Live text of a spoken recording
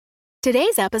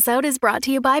Today's episode is brought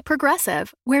to you by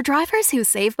Progressive, where drivers who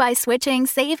save by switching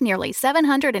save nearly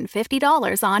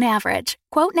 $750 on average.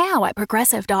 Quote now at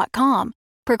Progressive.com.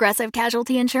 Progressive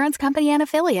Casualty Insurance Company and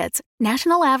Affiliates.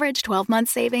 National average 12-month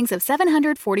savings of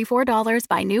 $744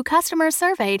 by new customers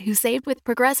surveyed who saved with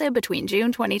Progressive between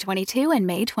June 2022 and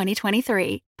May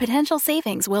 2023. Potential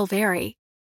savings will vary.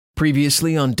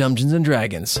 Previously on Dungeons &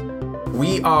 Dragons.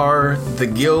 We are the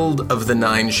Guild of the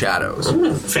Nine Shadows.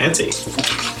 Fancy.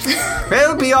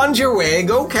 Well, be on your way.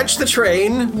 Go catch the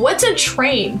train. What's a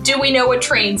train? Do we know what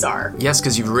trains are? Yes,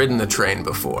 because you've ridden a train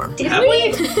before. Did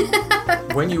we?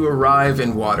 When you arrive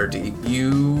in Waterdeep,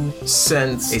 you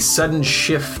sense a sudden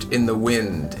shift in the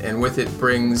wind, and with it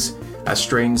brings a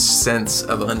strange sense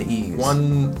of unease.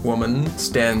 One woman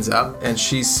stands up and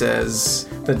she says,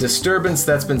 "The disturbance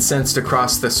that's been sensed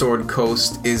across the Sword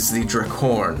Coast is the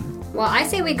Drakhorn." Well, I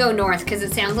say we go north because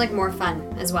it sounds like more fun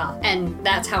as well. And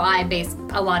that's how I base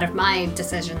a lot of my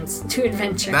decisions to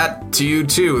adventure. That to you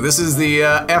too. This is the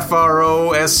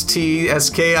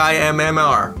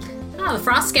FROSTSKIMMR. Oh, the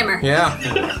Frost Skimmer. Yeah.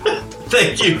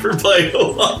 Thank you for playing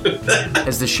along with that.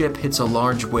 As the ship hits a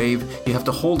large wave, you have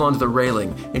to hold onto the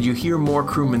railing, and you hear more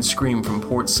crewmen scream from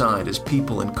port side as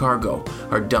people and cargo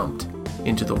are dumped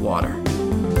into the water.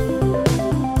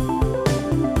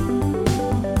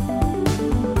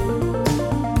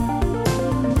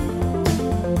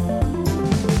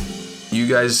 You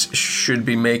guys should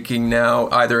be making now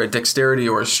either a dexterity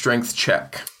or a strength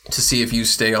check to see if you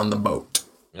stay on the boat.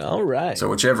 All right. So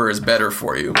whichever is better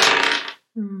for you.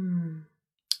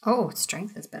 Oh,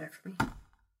 strength is better for me.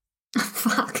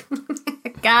 Fuck.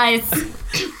 Guys,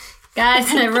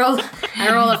 I rolled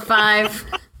a 5.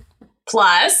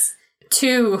 Plus.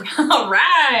 2. All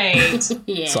right.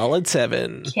 Yeah. Solid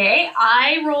 7. Okay,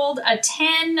 I rolled a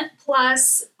 10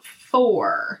 plus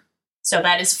 4. So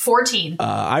that is 14.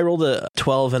 I rolled a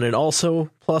 12 and it also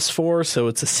plus 4, so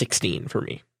it's a 16 for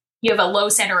me. You have a low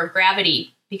center of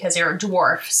gravity because you're a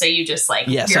dwarf, so you just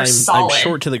Yes, you're I'm solid.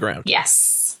 short to the ground.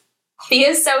 Yes.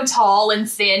 Thea's so tall and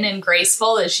thin and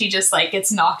graceful that she just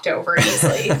gets knocked over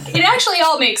easily. It actually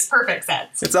all makes perfect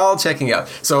sense. It's all checking out.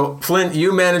 So, Flint,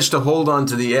 you managed to hold on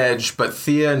to the edge, but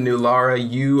Thea and Nulara,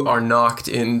 you are knocked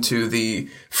into the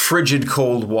frigid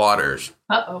cold waters.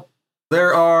 Uh-oh.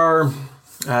 There are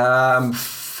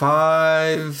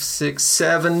 5, 6,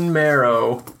 7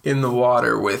 marrow in the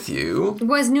water with you.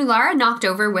 Was Nulara knocked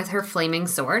over with her flaming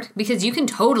sword? Because you can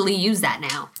totally use that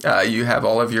now. You have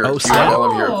all of your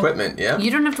equipment, yeah? You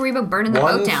don't have to worry about burning the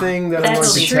boat down.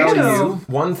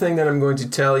 One thing that I'm going to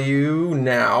tell you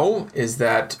now is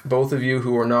that both of you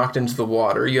who are knocked into the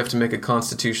water, you have to make a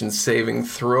Constitution saving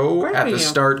throw at the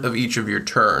start of each of your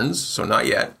turns, so not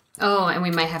yet. Oh, and we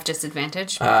might have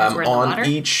disadvantage because we're in the water? On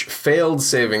each failed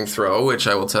saving throw, which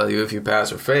I will tell you if you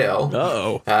pass or fail.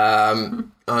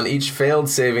 On each failed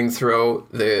saving throw,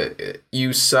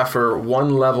 you suffer 1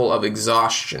 level of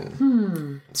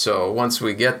exhaustion. So once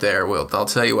we get there, I'll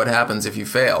tell you what happens if you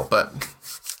fail. But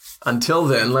until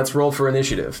then, let's roll for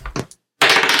initiative. 20!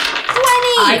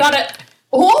 I got a...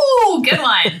 Oh, good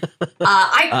line.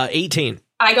 18.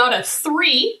 I got a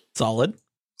 3. Solid.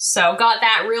 So got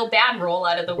that real bad roll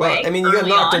out of the way. Well, I mean, you got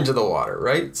knocked into the water,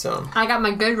 right? So I got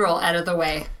my good roll out of the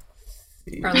way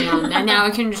early on, and now I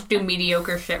can just do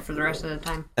mediocre shit for the rest of the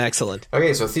time. Excellent.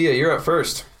 Okay, so Thea, you're up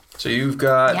first. So you've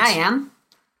got... Yeah, I am.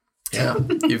 Yeah,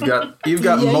 you've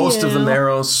got most of the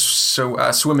marrows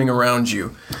swimming around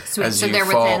you. Sweet. So you they're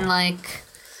fall. within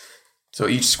So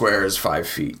each square is 5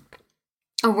 feet.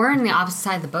 Oh, we're on the opposite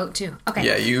side of the boat too. Okay.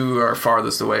 Yeah, you are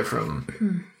farthest away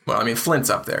from... Well, I mean,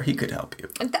 Flint's up there. He could help you.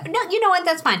 No, you know what?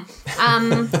 That's fine.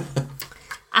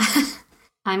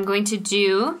 I'm going to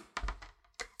do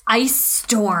Ice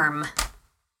Storm.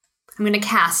 I'm going to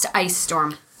cast Ice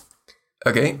Storm.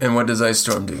 Okay, and what does Ice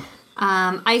Storm do?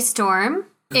 Ice Storm,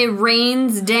 it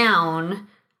rains down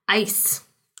ice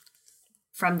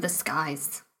from the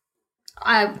skies.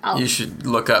 You should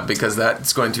look up because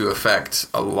that's going to affect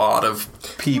a lot of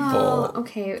people. Well,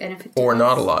 okay, and if it does, or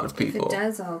not a lot of people. If it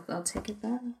does, I'll take it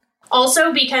back.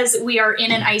 Also, because we are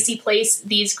in an icy place,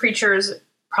 these creatures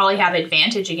probably have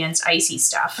advantage against icy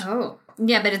stuff. Oh.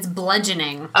 Yeah, but it's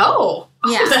bludgeoning. Oh.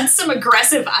 Yeah. Oh, that's some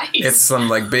aggressive ice. It's some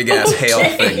big-ass hail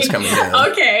things coming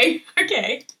down. Okay.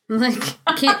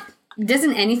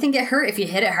 Doesn't anything get hurt if you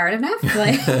hit it hard enough?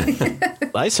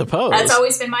 I suppose. That's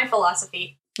always been my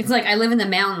philosophy. It's like, I live in the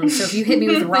mountains, so if you hit me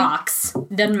with rocks,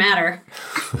 doesn't matter.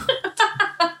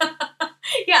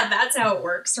 Yeah, that's how it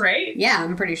works, right? Yeah,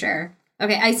 I'm pretty sure.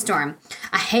 Okay, Ice Storm.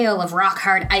 A hail of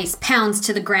rock-hard ice pounds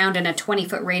to the ground in a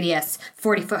 20-foot radius,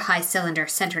 40-foot high cylinder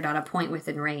centered on a point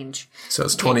within range. So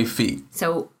it's 20 feet.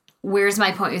 So where's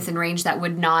my point within range that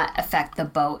would not affect the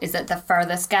boat? Is it the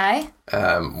farthest guy?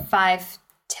 5,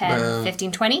 10,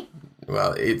 15, 20?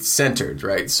 Well, it's centered,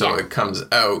 right? So it comes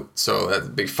out. So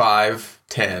that'd be 5,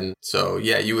 10. So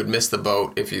yeah, you would miss the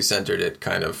boat if you centered it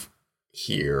kind of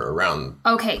here around.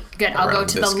 Okay, good. I'll go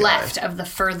to the left of the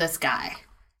furthest guy.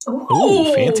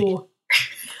 Ooh, fancy.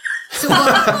 So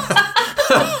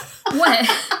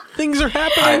what? Things are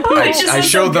happening. I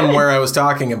showed them where I was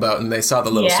talking about, and they saw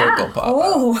the little circle pop up.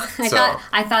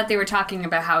 I thought they were talking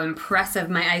about how impressive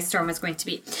my ice storm was going to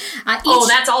be.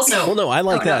 That's also... Well, no, I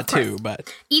like that too,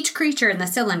 but... Each creature in the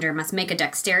cylinder must make a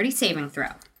dexterity saving throw.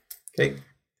 Okay.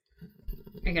 Are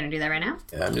you going to do that right now?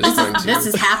 Yeah, I'm just going to... This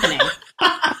is happening.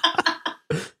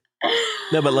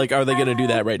 No, but like, are they going to do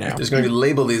that right now? I'm just going to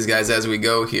label these guys as we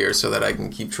go here so that I can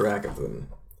keep track of them.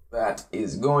 That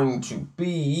is going to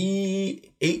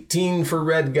be 18 for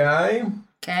red guy.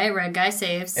 Okay, red guy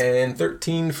saves. And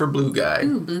 13 for blue guy.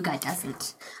 Ooh, blue guy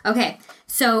doesn't. Okay,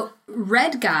 so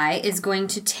red guy is going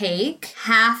to take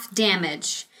half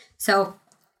damage. So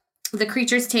the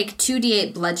creatures take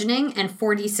 2d8 bludgeoning and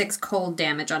 4d6 cold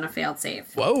damage on a failed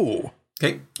save. Whoa.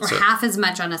 Okay. Or half as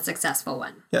much on a successful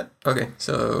one. Yeah, okay.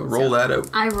 So roll that out.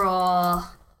 I roll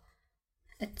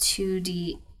a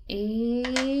 2d8.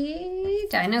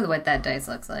 I know what that dice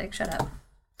looks like. Shut up.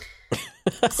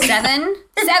 7,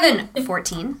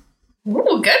 14.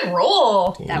 Ooh, good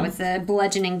roll. That was the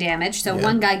bludgeoning damage. So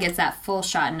one guy gets that full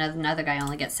shot, and another guy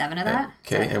only gets 7 of that.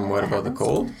 Okay, and what about the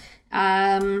cold?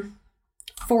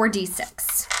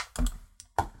 4d6.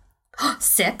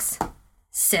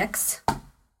 6,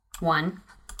 1,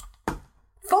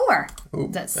 4. Ooh,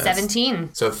 that's 17.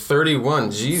 So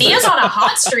 31. Jesus. Thea's on a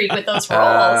hot streak with those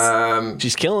rolls.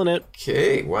 She's killing it.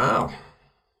 Okay, wow.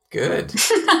 Good.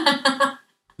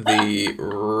 The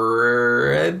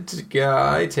red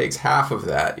guy takes half of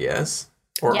that, yes?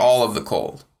 Or all of the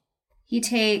cold? He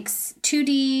takes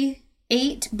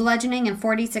 2d8 bludgeoning and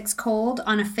 4d6 cold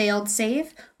on a failed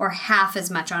save, or half as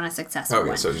much on a successful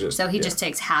one. So he just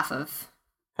takes half of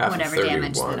whatever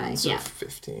damage that I... So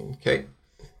 15. Okay.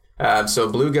 So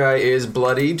blue guy is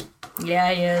bloodied.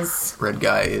 Yeah, he is. Red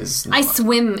guy is not. I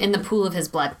swim in the pool of his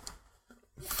blood.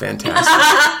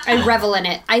 Fantastic. I revel in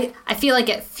it. I feel like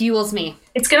it fuels me.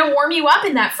 It's going to warm you up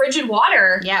in that frigid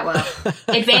water. Yeah, well.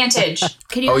 Advantage.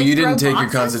 You didn't take your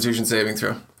Constitution saving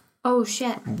throw. Oh,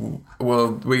 shit.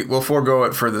 Well, we'll forego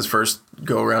it for this first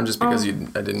go around just because I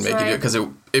didn't make you do it. Because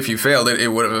if you failed it, it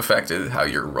would have affected how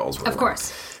your rolls were. Of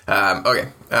course. Okay.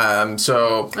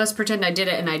 So let's pretend I did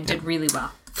it and I did really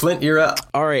well. Flint, you're up.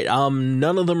 All right.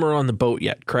 None of them are on the boat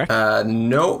yet, correct?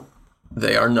 No,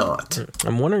 they are not.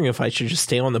 I'm wondering if I should just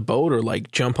stay on the boat or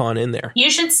like jump on in there.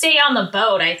 You should stay on the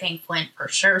boat, I think, Flint, for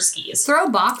sure, skis. Throw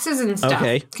boxes and stuff.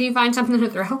 Okay. Can you find something to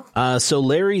throw? So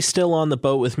Larry's still on the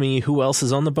boat with me. Who else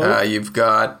is on the boat? You've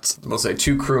got, we'll say,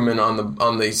 2 crewmen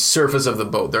on the surface of the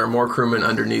boat. There are more crewmen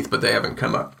underneath, but they haven't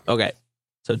come up. Okay.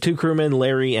 So 2 crewmen,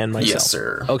 Larry and myself. Yes,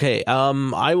 sir. Okay.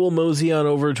 I will mosey on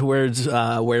over to where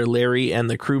Larry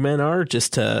and the crewmen are,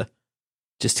 just to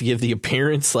give the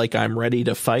appearance like I'm ready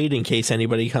to fight in case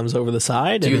anybody comes over the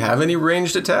side. Do you have any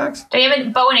ranged attacks? Do you have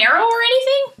a bow and arrow or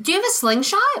anything? Do you have a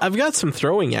slingshot? I've got some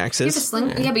throwing axes.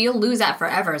 Yeah, but you'll lose that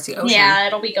forever. It's the ocean. Yeah,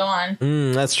 it'll be gone.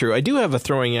 That's true. I do have a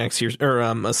throwing axe here, or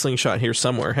a slingshot here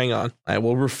somewhere. Hang on. I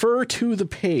will refer to the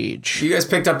page. You guys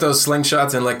picked up those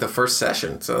slingshots in like the first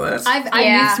session, so that's... I've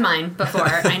used mine before,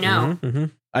 I know. Mm-hmm.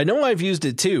 I know I've used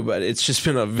it too, but it's just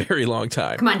been a very long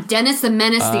time. Come on, Dennis the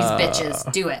Menace, these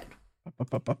bitches. Do it.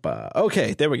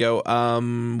 Okay, there we go.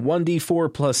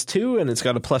 1d4 plus 2, and it's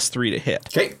got a plus 3 to hit.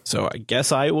 Okay. So I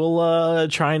guess I will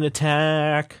try and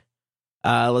attack.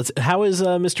 How is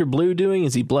Mr. Blue doing?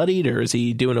 Is he bloodied or is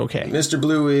he doing okay? Mr.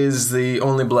 Blue is the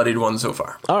only bloodied one so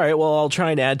far. All right, well, I'll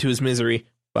try and add to his misery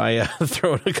by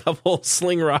throwing a couple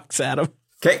sling rocks at him.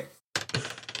 Okay.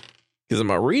 Because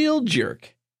I'm a real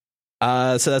jerk.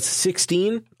 So that's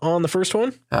 16 on the first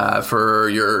one. For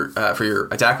your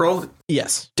attack roll?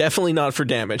 Yes, definitely not for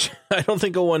damage. I don't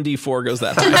think a 1d4 goes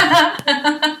that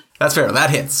high. That's fair. That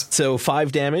hits. So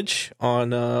 5 damage on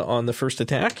the first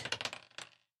attack.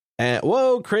 And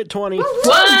whoa, crit 20.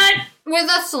 What? With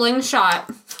a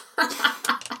slingshot.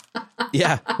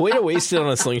 Yeah, way to waste it on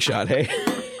a slingshot, hey?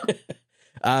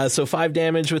 So 5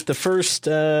 damage with the first,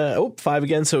 5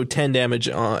 again, so 10 damage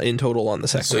in total on the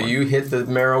second one. So you hit the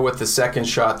marrow with the second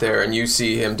shot there, and you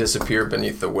see him disappear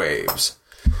beneath the waves.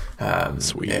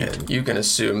 Sweet. And you can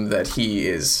assume that he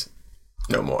is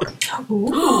no more.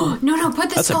 No,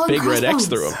 put the skull That's a big and red X crossbones.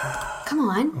 through him. Come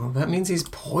on. Well, that means he's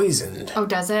poisoned. Oh,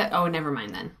 does it? Oh, never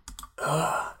mind then.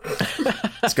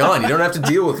 It's gone. You don't have to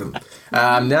deal with him.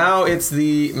 Now it's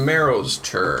the marrow's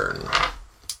turn.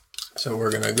 So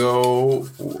we're going to go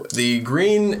the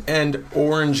green and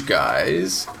orange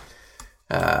guys.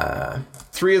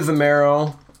 3 of the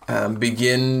marrow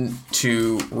begin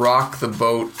to rock the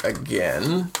boat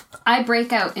again. I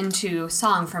break out into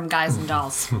song from Guys and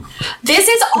Dolls. This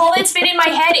is all that's been in my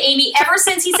head, Amy, ever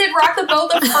since he said rock the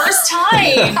boat the first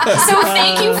time. So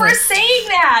thank you for saying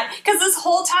that. Because this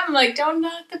whole time I'm like, don't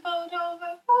knock the boat over.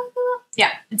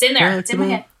 Yeah, it's in there. It's in my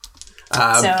head.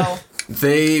 So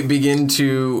they begin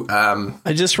to...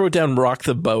 I just wrote down rock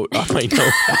the boat on my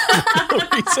note.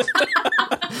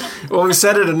 Well, we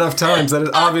said it enough times that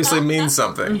it obviously means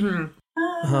something. Mm-hmm.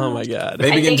 Oh my god.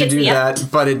 They begin to do that,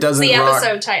 but it doesn't the rock...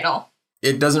 episode title.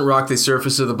 It doesn't rock the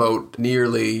surface of the boat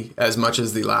nearly as much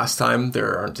as the last time.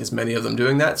 There aren't as many of them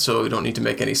doing that, so we don't need to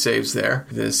make any saves there.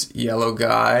 This yellow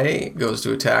guy goes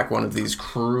to attack one of these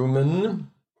crewmen.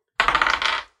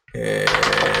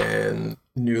 And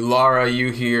Nulara,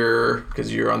 you hear,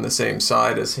 because you're on the same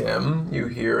side as him, you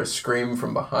hear a scream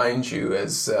from behind you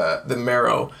as the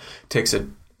marrow takes a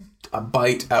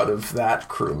bite out of that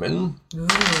crewman.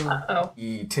 Uh-oh.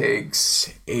 He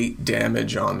takes 8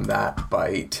 damage on that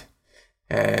bite.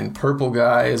 And purple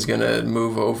guy is going to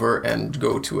move over and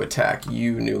go to attack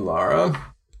you, Nulara.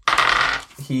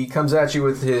 He comes at you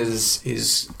with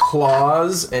his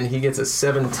claws, and he gets a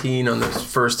 17 on the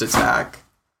first attack.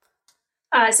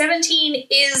 17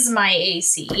 is my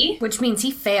AC. Which means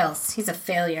he fails. He's a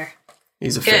failure.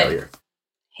 He's a failure.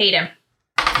 Hate him.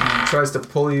 He tries to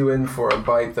pull you in for a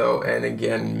bite, though, and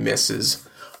again misses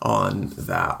on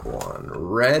that one.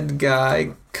 Red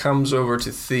guy comes over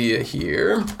to Thea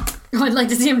here. Oh, I'd like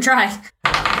to see him try.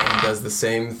 And does the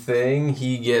same thing.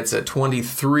 He gets a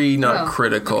 23, not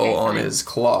critical, on his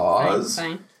claws.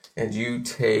 Fine. And you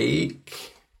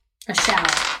take... A shower.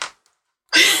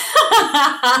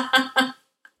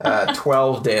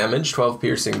 12 damage, 12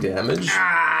 piercing damage.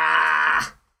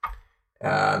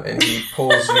 And he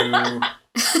pulls you...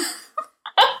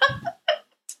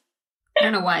 I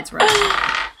don't know why it's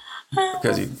right.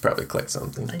 Because you probably clicked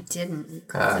something. I didn't.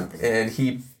 And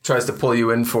he tries to pull you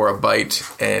in for a bite,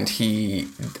 and he,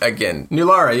 again...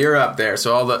 Nulara, you're up there.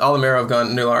 So all the marrow have gone.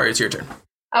 Nulara, it's your turn.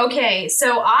 Okay,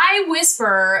 so I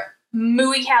whisper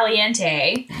muy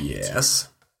caliente. Yes.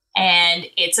 And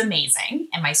it's amazing.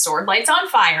 And my sword lights on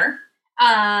fire.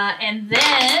 And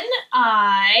then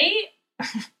I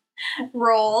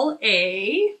roll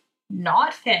a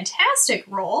not fantastic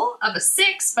roll of a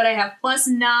 6, but I have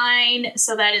 +9,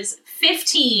 so that is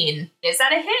 15. Is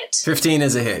that a hit? 15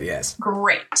 is a hit, yes.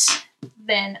 Great.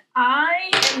 Then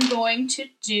I am going to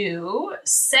do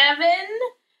 7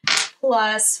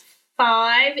 plus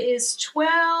 5 is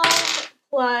 12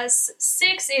 plus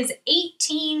 6 is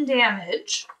 18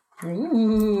 damage.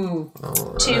 Ooh.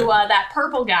 Right. To that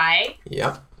purple guy.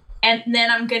 Yep. And then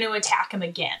I'm going to attack him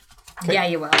again. Okay. Yeah,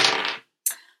 you will.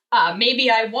 Maybe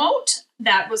I won't.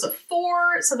 That was a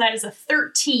 4, so that is a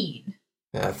 13.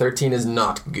 13 is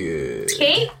not good.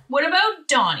 Okay, what about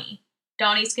Donnie?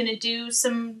 Donnie's going to do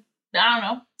some, I don't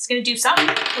know, he's going to do something.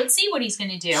 Let's see what he's going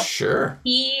to do. Sure.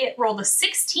 He rolled a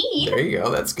 16. There you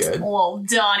go, that's good. Well,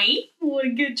 Donnie, what a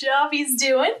good job he's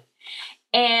doing.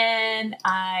 And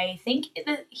I think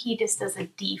that he just does a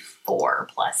d4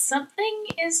 plus something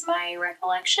is my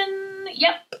recollection.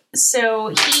 Yep. So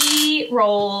he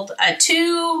rolled a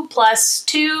 2 plus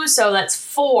 2, so that's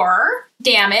 4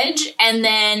 damage. And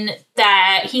then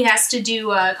that he has to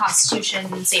do a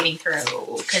Constitution saving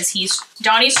throw because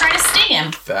Donnie's trying to sting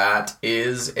him. That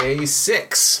is a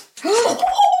 6.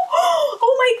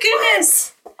 Oh my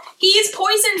goodness. He's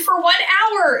poisoned for 1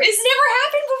 hour. It's never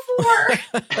happened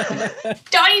before.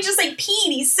 Donnie just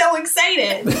peed. He's so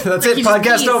excited. That's it.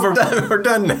 Podcast over. We're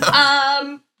done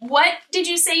now. What did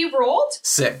you say you rolled?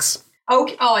 6.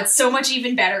 Okay. Oh, it's so much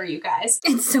even better, you guys.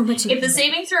 It's so much If the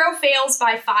saving throw fails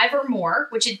by 5 or more,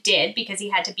 which it did because he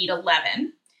had to beat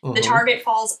 11, the target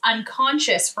falls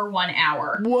unconscious for 1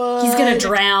 hour. What? He's gonna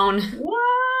drown. What?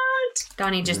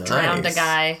 Donnie just drowned a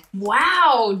guy.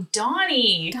 Wow,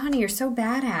 Donnie. Donnie, you're so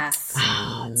badass.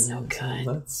 Oh, it's so good.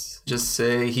 Let's just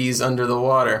say he's under the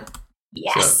water.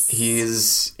 Yes. So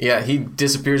he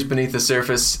disappears beneath the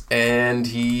surface and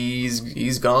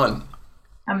he's gone.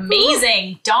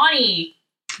 Amazing. Donnie.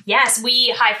 Yes, we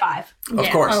high five. Of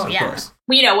course. Oh, yeah.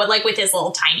 You know what, with his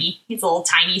little tiny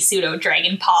pseudo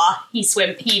dragon paw, he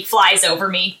flies over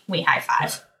me. We high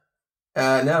five.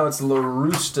 Now it's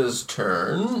LaRoosta's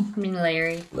turn. I mean,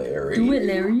 Larry. Do it,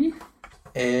 Larry.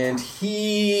 And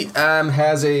he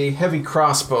has a heavy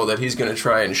crossbow that he's going to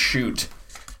try and shoot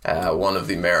one of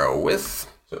the marrow with.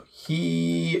 So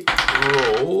he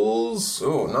rolls...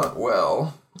 Oh, not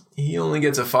well. He only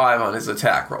gets a 5 on his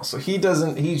attack roll. So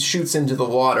he shoots into the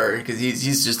water because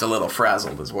he's just a little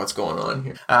frazzled is what's going on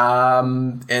here.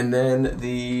 And then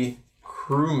the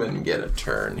crewmen get a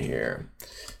turn here.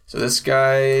 So this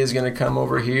guy is going to come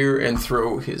over here and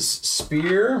throw his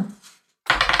spear,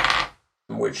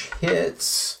 which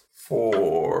hits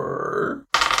for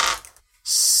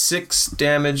 6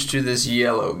 damage to this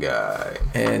yellow guy.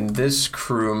 And this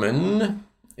crewman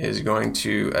is going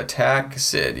to attack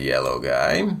said yellow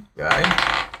guy,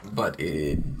 but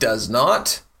it does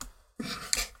not.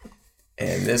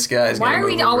 And this guy's going to move over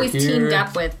here. Why are we always teamed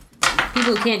up with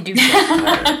people who can't do shit?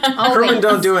 Crewmen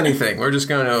don't do anything. We're just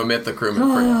going to omit the crewmen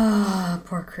for now.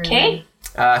 Poor crewman. Okay.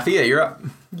 Thea, you're up.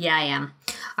 Yeah, I am.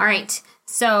 All right.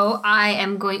 So I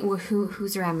am going...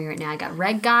 Who's around me right now? I got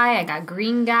red guy. I got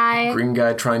green guy. Green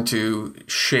guy trying to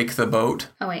shake the boat.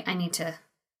 Oh, wait. I need to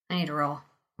roll.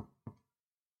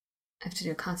 I have to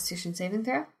do a Constitution saving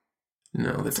throw?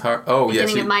 No, that's hard. Oh, yes.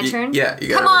 Beginning of my turn? Yeah, you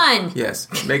got Come on! Yes,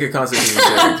 make a Constitution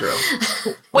saving throw.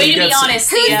 Way to be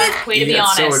honest, Thea. Way to be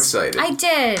honest. So excited. I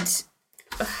did.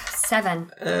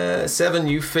 7. 7,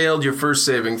 you failed your first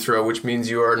saving throw, which means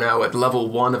you are now at level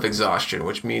 1 of exhaustion,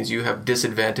 which means you have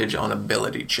disadvantage on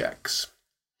ability checks.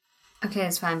 Okay,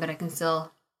 it's fine, but I can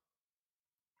still...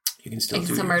 You can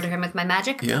still murder him with my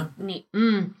magic? Yeah. Neat.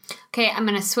 Okay, I'm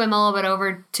going to swim a little bit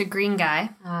over to green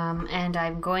guy, and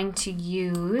I'm going to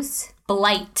use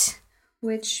Blight,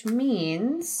 which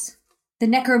means the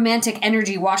necromantic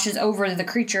energy washes over the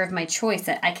creature of my choice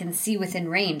that I can see within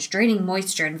range, draining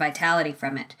moisture and vitality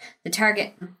from it. The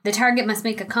target must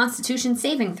make a Constitution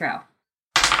saving throw.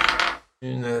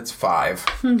 And that's 5.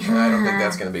 I don't think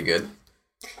that's going to be good.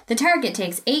 The target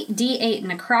takes 8d8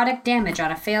 necrotic damage on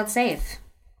a failed save.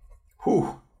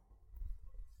 Whew.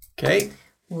 Okay.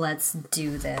 Let's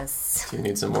do this. Do you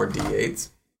need some more d8s?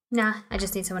 Nah, I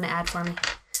just need someone to add for me.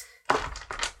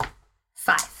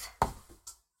 5.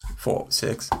 4,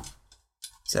 6,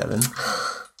 7,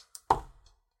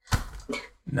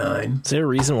 9. Is there a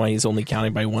reason why he's only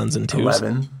counting by 1s and 2s?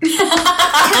 11.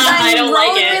 I don't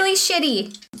like it. Really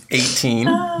shitty. 18.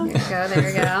 There we go, there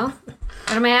we go.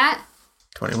 What am I at?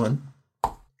 21.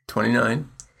 29.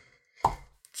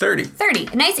 30. 30.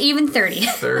 A nice even 30.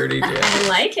 30 damage. I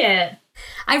like it.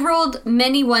 I rolled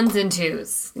many 1s and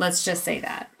 2s. Let's just say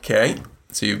that. Okay.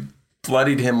 So you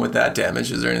bloodied him with that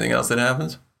damage. Is there anything else that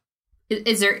happens?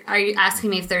 Are you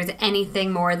asking me if there's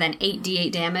anything more than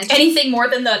 8d8 damage? Anything more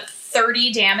than the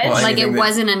 30 damage? Well, like it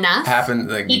wasn't enough?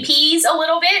 Happened. Like, he pees a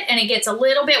little bit, and it gets a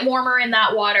little bit warmer in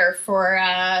that water for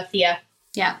Thea.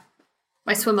 Yeah.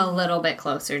 I swim a little bit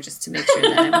closer just to make sure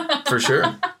that for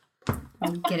sure.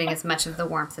 I'm getting as much of the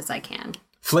warmth as I can.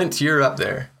 Flint, you're up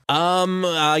there.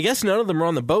 I guess none of them are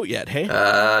on the boat yet, hey?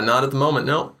 Not at the moment,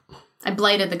 no. I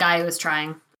blighted the guy who was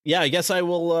trying. Yeah, I guess I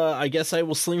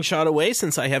will slingshot away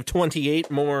since I have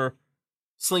 28 more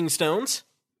sling stones.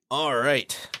 All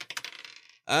right.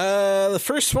 The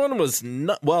first one was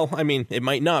not, well, I mean, it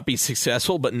might not be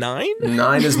successful, but 9?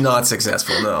 9 is not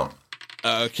successful, no.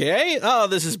 Okay. Oh,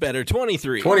 this is better.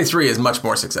 23. 23 is much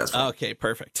more successful. Okay,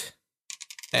 perfect.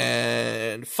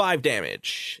 And 5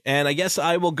 damage. And I guess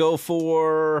I will go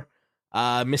for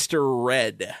Mr.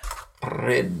 Red.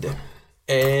 Red.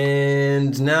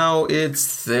 And now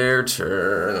it's their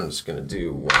turn. I'm just going to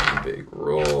do one big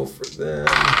roll for them.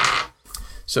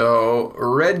 So,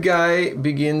 red guy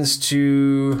begins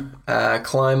to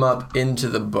climb up into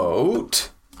the boat.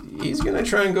 He's going to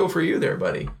try and go for you there,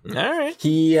 buddy. All right.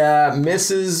 He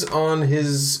misses on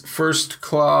his first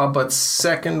claw, but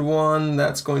second one,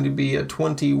 that's going to be a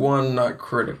 21, not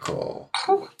critical.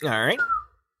 All right.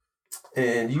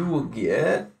 And you will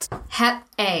get... Hep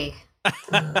A.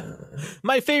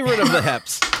 My favorite of the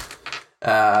heps.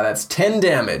 That's 10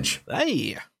 damage.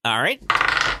 Hey. All right.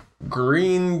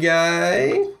 Green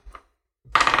guy...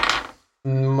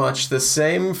 Much the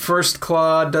same. First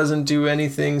claw doesn't do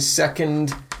anything.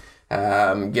 Second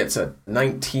gets a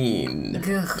 19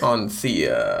 on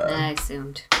Thea. I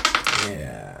assumed.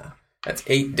 Yeah. That's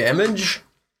 8 damage.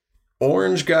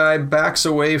 Orange guy backs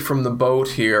away from the boat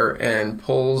here and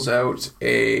pulls out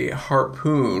a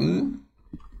harpoon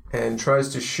and tries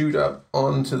to shoot up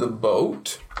onto the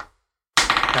boat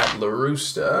at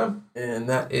LaRusta. And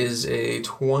that is a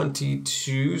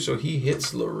 22, so he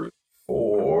hits LaRusta.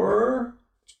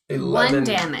 11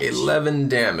 damage. 11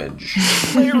 damage.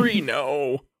 Larry,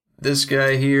 no. This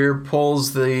guy here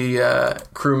pulls the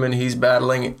crewman he's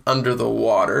battling under the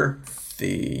water.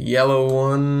 The yellow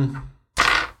one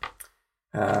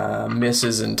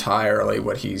misses entirely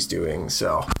what he's doing.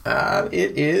 So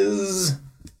it is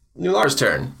Nular's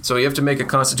turn. So you have to make a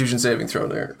Constitution saving throw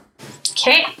there.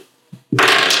 Okay.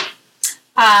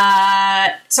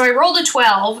 So I rolled a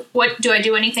 12. What do I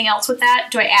do anything else with that?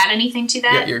 Do I add anything to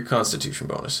that? Yeah, your Constitution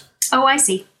bonus. Oh, I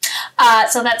see.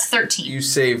 So that's 13. You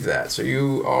save that, so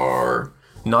you are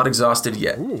not exhausted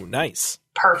yet. Ooh, nice.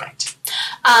 Perfect.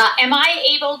 Am I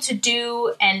able to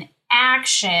do an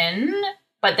action,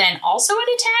 but then also an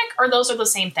attack, or those are the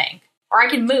same thing? Or I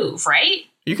can move, right?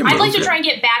 You can I'd move, like to yeah. try and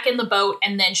get back in the boat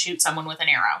and then shoot someone with an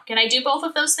arrow. Can I do both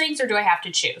of those things, or do I have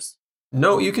to choose?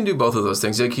 No, you can do both of those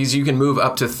things because you can move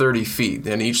up to 30 feet,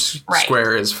 and each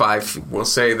square is 5 feet. We'll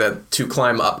say that to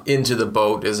climb up into the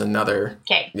boat is another.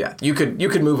 Okay. Yeah, you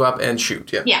could move up and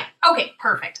shoot. Yeah. Yeah. Okay.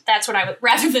 Perfect. That's what I would.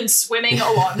 Rather than swimming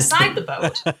alongside the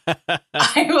boat,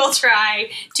 I will try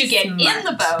to get in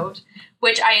the boat,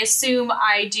 which I assume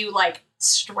I do like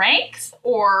strength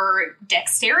or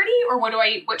dexterity, or what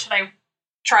should I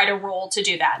try to roll to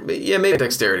do that? Yeah, maybe a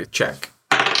dexterity check.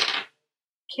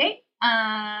 Okay.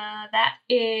 That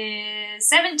is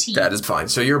 17. That is fine.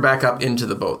 So you're back up into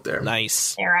the boat there.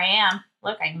 Nice. There I am.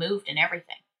 Look, I moved and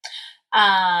everything.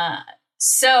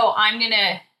 So I'm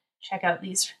gonna check out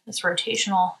this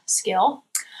rotational skill.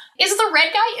 Is the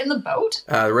red guy in the boat?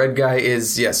 The red guy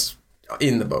is, yes,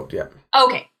 in the boat, yeah.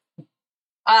 Okay.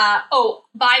 Oh,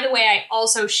 by the way, I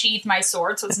also sheathed my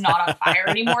sword, so it's not on fire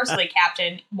anymore, so the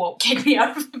captain won't kick me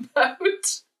out of the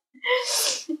boat.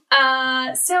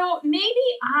 So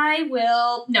maybe I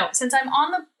will... No, since I'm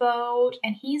on the boat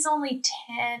and he's only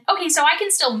 10... Okay, so I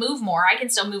can still move more. I can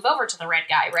still move over to the red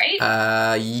guy, right?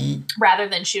 Rather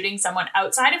than shooting someone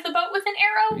outside of the boat with an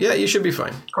arrow? Yeah, you should be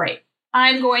fine. Great.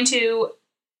 I'm going to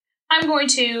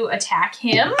attack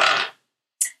him.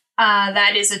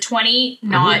 That is a 20,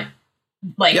 not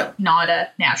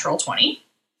a natural 20.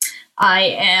 I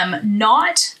am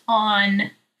not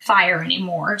on fire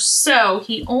anymore, so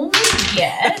he only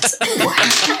gets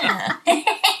I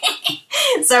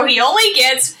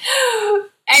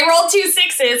rolled 2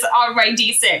 6s on my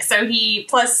d6, so he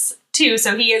plus 2,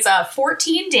 so he is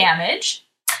 14 damage,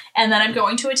 and then I'm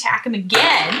going to attack him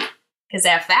again because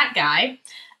F that guy,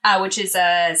 which is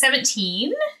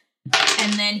 17,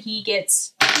 and then he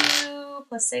gets 2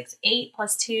 plus 6, 8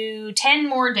 plus 2, 10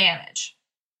 more damage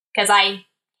because I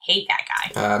hate that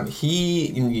guy. He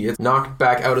gets knocked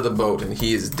back out of the boat and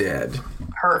he is dead.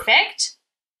 Perfect.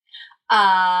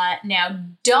 Now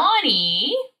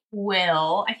Donnie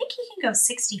will, I think he can go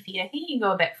 60 feet. I think he can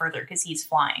go a bit further because he's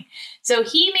flying. So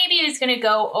he maybe is going to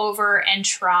go over and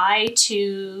try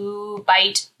to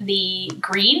bite the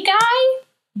green guy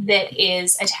that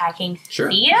is attacking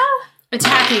Thea.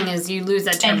 Attacking is you lose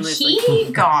that term loosely. And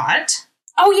he got...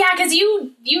 Oh, yeah, because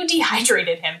you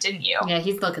dehydrated him, didn't you? Yeah,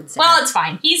 he's looking sad. Well, it's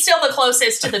fine. He's still the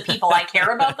closest to the people I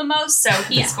care about the most, so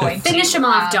he's going to... Finish him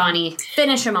off, Donnie.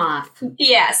 Finish him off.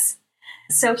 Yes.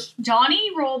 So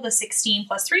Donnie rolled the 16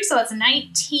 plus 3, so that's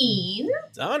 19.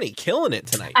 Donnie killing it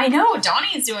tonight. I know.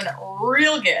 Donnie is doing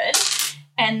real good.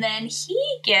 And then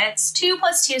he gets 2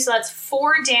 plus 2, so that's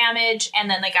 4 damage, and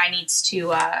then the guy needs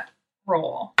to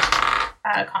roll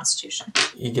Constitution.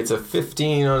 He gets a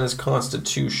 15 on his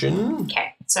Constitution.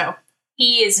 Okay, so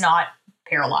he is not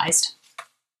paralyzed.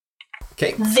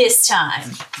 Okay. This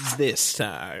time.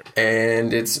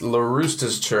 And it's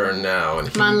LaRoosta's turn now.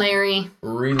 And Come on, Larry.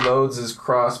 Reloads his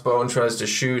crossbow and tries to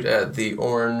shoot at the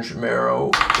orange marrow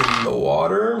in the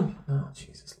water. Oh,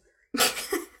 Jesus,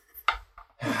 Larry.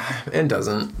 And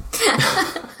doesn't.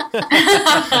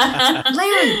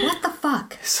 Larry, what the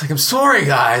fuck? It's like, I'm sorry,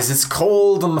 guys. It's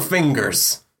cold on the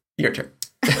fingers. Your turn.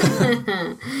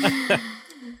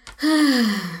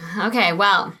 Okay,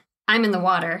 well, I'm in the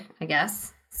water, I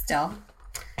guess, still.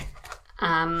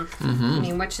 I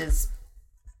mean, which has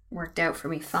worked out for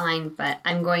me fine, but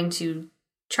I'm going to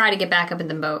try to get back up in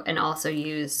the boat and also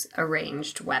use a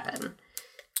ranged weapon.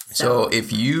 So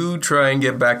if you try and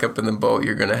get back up in the boat,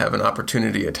 you're going to have an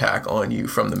opportunity attack on you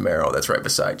from the marrow that's right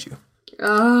beside you.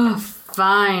 Oh,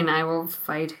 fine. I will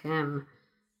fight him.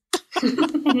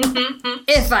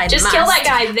 If I just must. kill that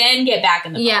guy, then get back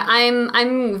in the boat. Yeah,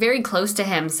 I'm very close to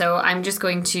him, so I'm just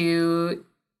going to...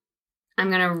 I'm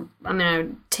gonna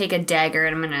take a dagger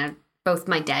and I'm gonna both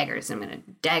my daggers. I'm gonna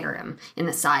dagger him in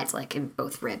the sides, like in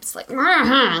both ribs, like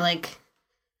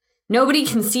nobody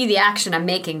can see the action I'm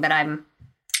making, but I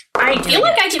feel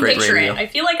like I can picture radio. it. I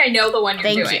feel like I know the one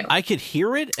you're doing. Thank you. I could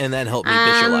hear it, and that helped me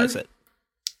visualize it.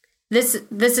 This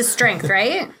is strength,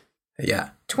 right? Yeah.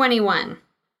 21.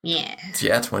 Yeah.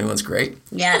 Yeah, 21's great.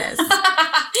 Yeah, it is.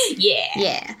 Yeah.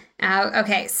 Yeah.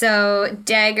 Okay, so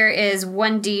dagger is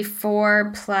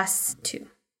 1d4 plus 2.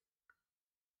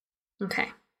 Okay.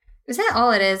 Is that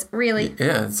all it is? Really?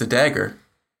 Yeah, it's a dagger.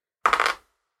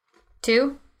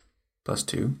 2? Plus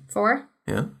 2. 4?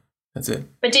 Yeah. That's it.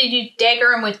 But did you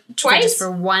dagger him with twice? Just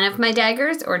for one of my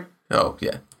daggers, or? Oh,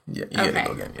 yeah. Yeah, you get to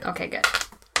go again, yeah. Okay, good.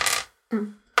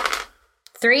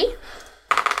 3?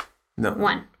 No.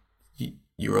 1.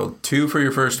 You rolled 2 for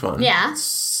your first one. Yeah.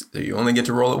 So you only get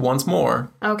to roll it once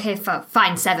more. Okay,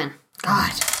 fine, 7.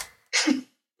 God.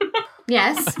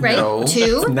 Yes, right? No.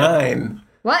 2? 9.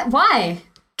 What? Why?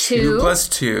 2 plus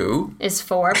 2. Is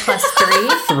 4 plus 3.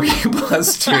 3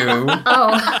 plus 2.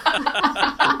 Oh.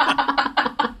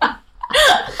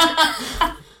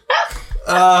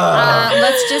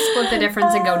 Let's just split the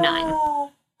difference and go 9.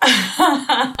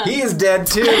 He is dead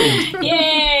too.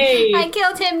 Yay! I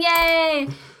killed him, yay!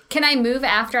 Can I move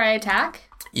after I attack?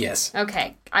 Yes.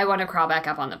 Okay, I want to crawl back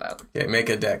up on the boat. Okay, make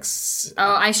a dex.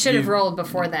 Oh, I should have rolled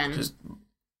before then. Just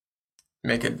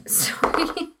make it. Sorry.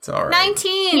 It's all right.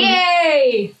 19!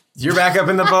 Yay! You're back up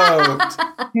in the boat.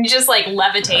 You just like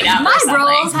levitate out. My or something.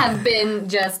 rolls have been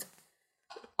just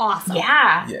awesome.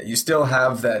 Yeah. Yeah, you still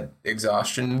have that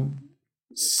exhaustion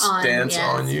stance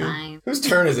on you. Fine. Whose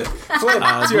turn is it? Flip, it's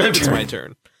I your believe it's turn. my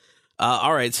turn.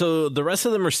 All right, so the rest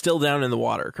of them are still down in the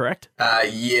water, correct?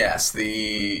 Yes,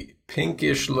 the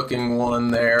pinkish looking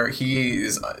one there, he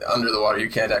is under the water. You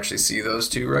can't actually see those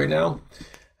two right now.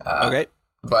 Okay.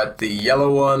 But the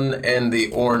yellow one and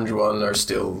the orange one are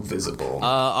still visible.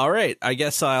 All right, I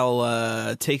guess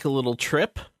I'll take a little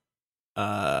trip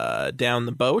down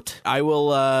the boat. I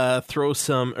will throw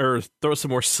some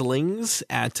more slings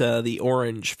at the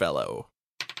orange fellow.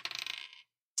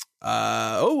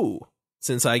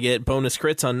 Since I get bonus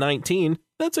crits on 19,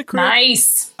 that's a crit.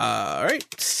 Nice. All right,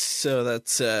 so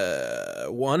that's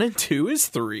 1 and 2 is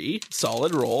 3,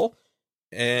 solid roll,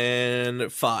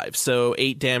 and 5, so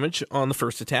 8 damage on the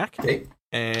first attack. Okay.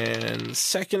 And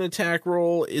second attack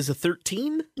roll is a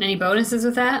 13. Any bonuses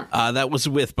with that? That was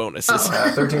with bonuses.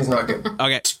 13's not good.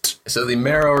 Okay. So the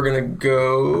marrow are going to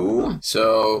go.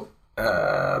 So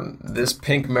this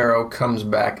pink marrow comes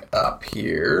back up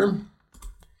here.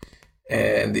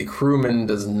 And the crewman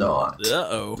does not.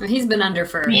 Uh-oh. He's been under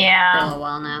for a little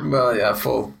while now. Well, yeah,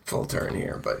 full turn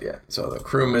here, but yeah. So the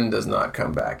crewman does not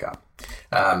come back up.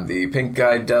 The pink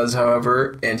guy does,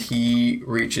 however, and he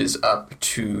reaches up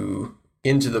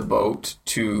into the boat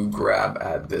to grab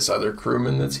at this other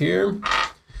crewman that's here,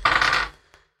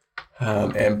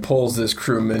 and pulls this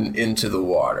crewman into the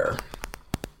water.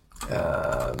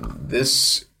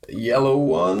 This yellow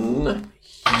one,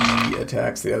 he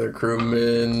attacks the other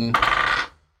crewman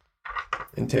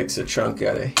and takes a chunk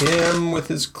out of him with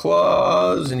his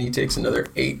claws, and he takes another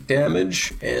 8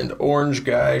 damage. And orange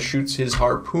guy shoots his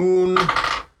harpoon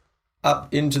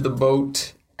up into the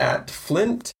boat at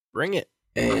Flint. Bring it.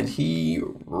 And he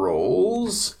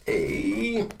rolls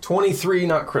a 23,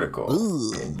 not critical.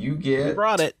 Ooh. And you get...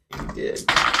 Brought it. You did.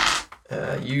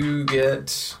 You get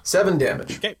 7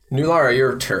 damage. Okay. Nulara,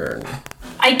 your turn.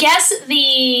 I guess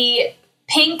the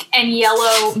pink and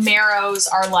yellow marrows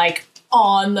are like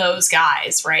on those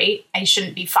guys, right? I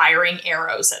shouldn't be firing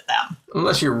arrows at them.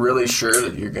 Unless you're really sure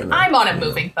that you're gonna... I'm on a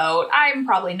moving boat. I'm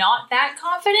probably not that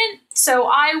confident, so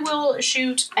I will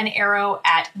shoot an arrow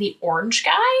at the orange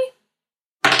guy.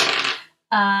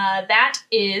 That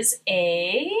is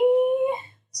a...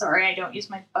 Sorry, I don't use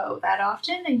my bow that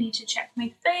often. I need to check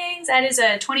my things. That is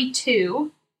a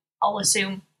 22. I'll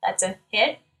assume that's a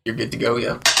hit. You're good to go,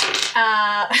 yeah.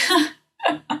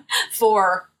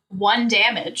 For 1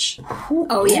 damage.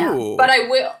 Oh, yeah. Ooh. But I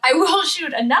will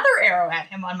shoot another arrow at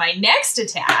him on my next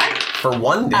attack. For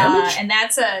 1 damage? And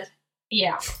that's a...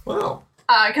 Yeah. Wow.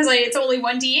 Because it's only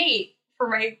 1d8 for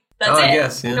my... That's it. I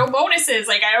guess, yeah. No bonuses.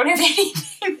 Like, I don't have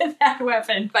anything with that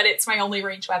weapon, but it's my only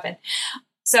ranged weapon.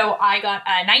 So I got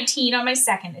a 19 on my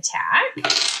second attack.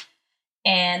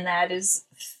 And that is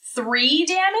 3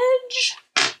 damage.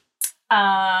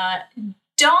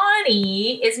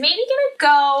 Donnie is maybe gonna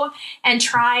go and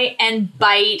try and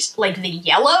bite, like, the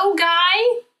yellow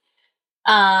guy.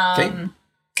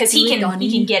 Because he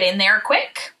can get in there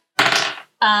quick.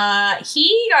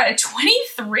 He got a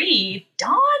 23.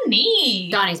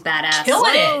 Donnie's badass.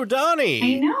 Killing Whoa, it. Donnie.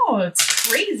 I know, it's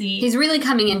crazy. He's really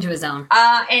coming into his own.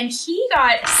 And he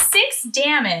got 6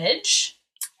 damage.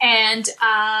 And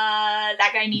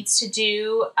that guy needs to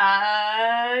do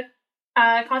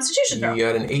Constitution throw. He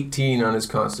got an 18 on his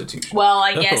Constitution. Well,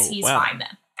 I guess he's wow. fine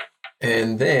then.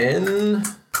 And then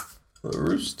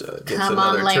Larusta gets Come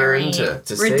on, another Larry. turn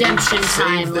to Redemption save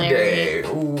time, the Larry. day.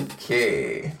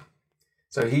 Okay.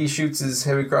 So he shoots his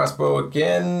heavy crossbow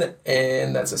again,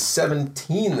 and that's a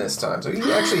 17 this time. So he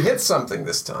actually hits something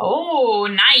this time. Oh,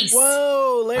 nice.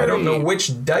 Whoa, Larry. I don't know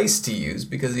which dice to use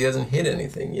because he hasn't hit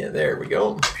anything yet. There we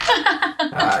go.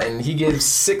 And he gives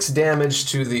 6 damage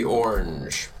to the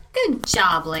orange. Good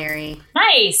job, Larry.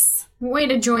 Nice. Way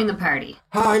to join the party.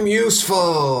 I'm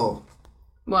useful.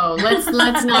 Whoa, let's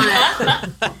not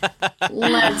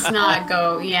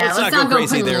go. Yeah, let's not go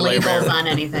putting labels on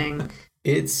anything.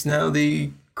 It's now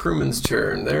the crewman's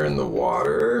turn. They're in the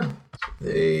water.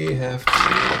 They have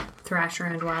to thrash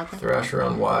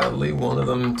around wildly. One of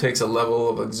them takes a level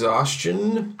of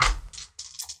exhaustion,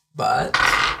 but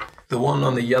the one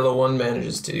on the yellow one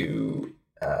manages to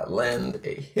land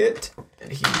a hit,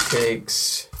 and he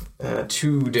takes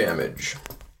 2 damage.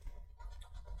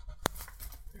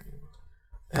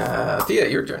 Thea,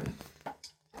 your turn.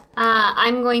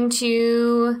 I'm going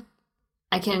to...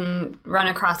 I can run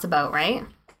across the boat, right?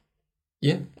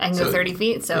 Yeah. I can go 30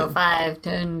 feet, so 5,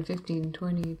 10, 15,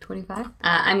 20, 25.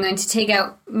 I'm going to take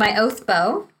out my oath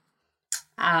bow,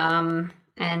 and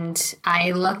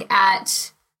I look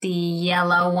at the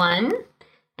yellow one,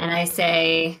 and I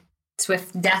say,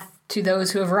 swift death to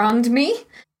those who have wronged me,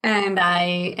 and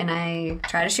I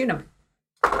try to shoot him.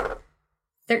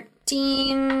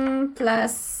 13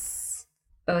 plus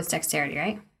bow's dexterity,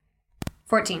 right?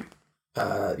 14.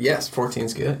 Yes,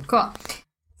 14's good. Cool.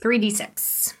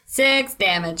 3d6. 6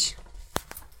 damage.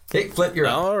 Hey, Flint, you're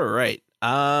up. All right.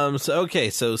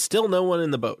 So still no one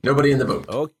in the boat. Nobody in the boat.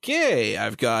 Okay,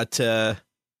 I've got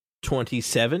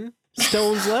 27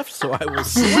 stones left, so I will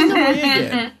swing away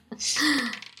again.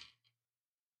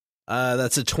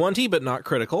 That's a 20, but not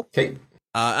critical. Okay.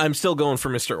 I'm still going for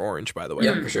Mr. Orange, by the way.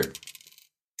 Yeah, for sure.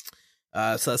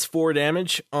 So that's 4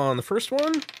 damage on the first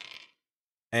one.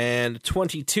 And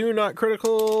 22, not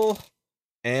critical.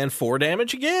 And 4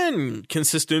 damage again.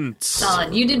 Consistent.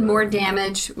 Solid. You did more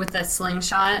damage with a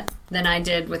slingshot than I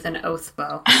did with an oath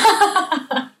bow.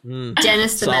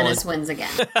 Dennis the Menace wins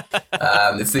again.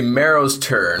 It's the Marrow's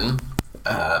turn.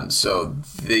 So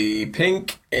the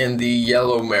pink and the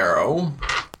yellow Marrow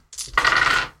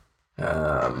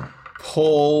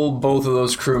pull both of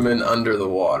those crewmen under the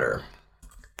water.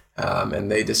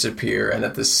 And they disappear. And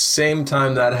at the same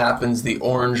time that happens, the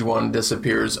orange one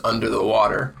disappears under the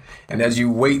water. And as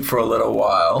you wait for a little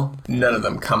while, none of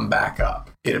them come back up.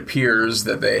 It appears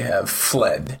that they have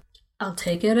fled. I'll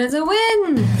take it as a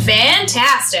win.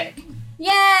 Fantastic.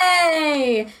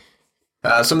 Yay!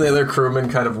 Some of the other crewmen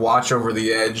kind of watch over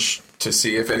the edge to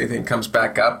see if anything comes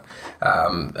back up,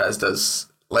 as does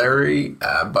Larry.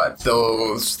 But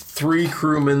those 3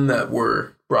 crewmen that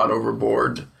were brought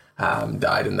overboard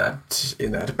died in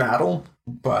that battle.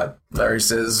 But Larry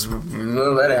says,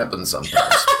 well, that happens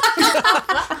sometimes.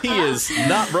 He is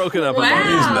not broken up. Wow.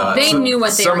 He's not. They knew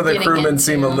what they were getting into. Some of the crewmen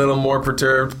seem a little more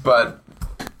perturbed, but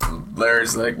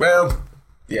Larry's like, well,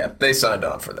 yeah, they signed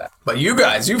on for that. But you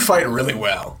guys, you fight really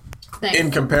well. Thanks. In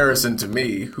comparison to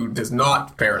me, who does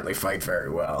not apparently fight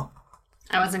very well.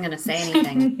 I wasn't going to say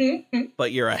anything.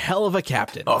 But you're a hell of a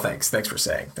captain. Oh, thanks. Thanks for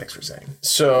saying.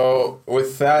 So,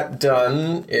 with that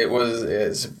done,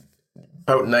 it's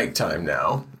about nighttime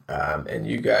now. And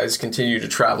you guys continue to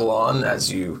travel on, as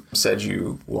you said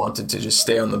you wanted to just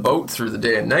stay on the boat through the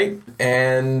day and night.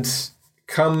 And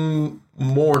come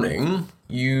morning,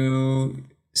 you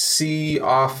see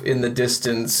off in the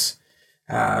distance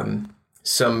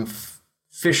some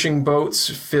fishing boats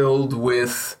filled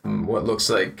with what looks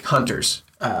like hunters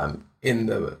in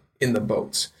the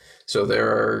boats. So there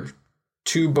are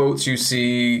 2 boats you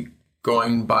see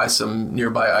going by some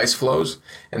nearby ice floes,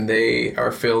 and they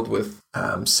are filled with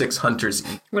 6 hunters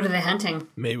each. What are they hunting?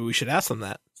 Maybe we should ask them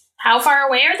that. How far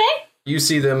away are they? You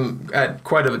see them at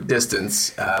quite a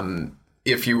distance.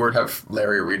 If you were to have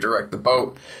Larry redirect the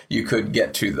boat, you could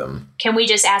get to them. Can we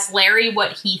just ask Larry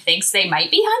what he thinks they might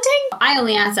be hunting? I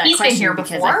only asked that He's been question here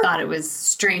because before. I thought it was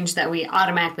strange that we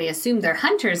automatically assumed they're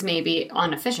hunters maybe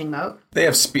on a fishing boat. They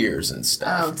have spears and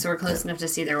stuff. Oh, so we're close enough to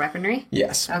see their weaponry?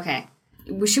 Yes. Okay.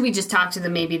 Should we just talk to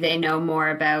them? Maybe they know more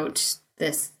about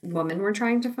this woman we're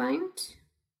trying to find?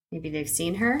 Maybe they've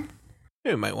seen her?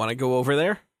 We might want to go over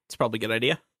there. It's probably a good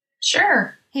idea.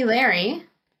 Sure. Hey, Larry.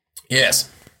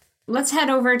 Yes. Let's head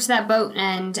over to that boat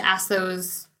and ask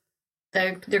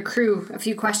their crew a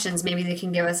few questions. Maybe they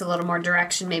can give us a little more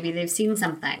direction. Maybe they've seen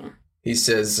something. He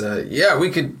says, "Yeah, we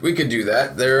could do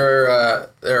that. There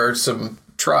are some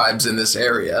tribes in this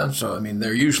area, so I mean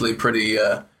they're usually pretty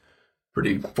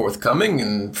forthcoming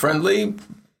and friendly.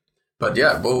 But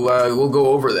yeah, we'll go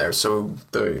over there." So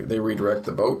they redirect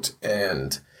the boat,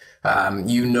 and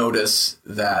you notice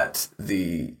that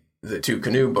the 2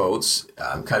 canoe boats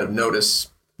kind of notice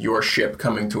your ship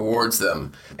coming towards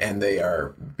them, and they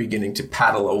are beginning to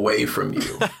paddle away from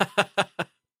you.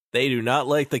 They do not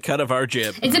like the cut of our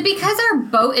jib. Is it because our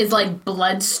boat is like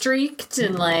blood streaked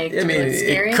and like I mean,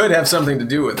 scary? it could have something to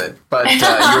do with it, but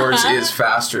yours is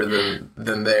faster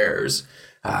than theirs.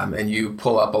 And you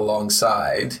pull up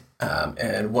alongside,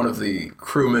 and one of the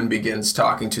crewmen begins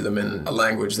talking to them in a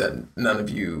language that none of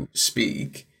you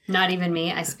speak. Not even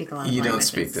me. I speak a lot of You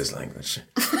languages. don't speak this language.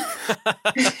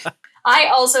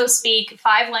 I also speak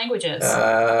 5 languages.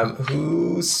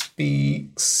 Who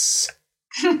speaks?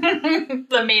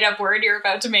 The made-up word you're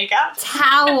about to make up.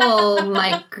 Towel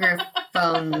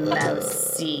microphone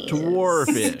mousy.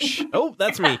 Dwarfish. Oh,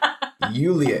 that's me.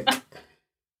 Uliak.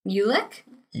 Ulick?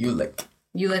 Ulick.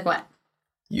 Ulick what?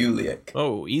 Uliak.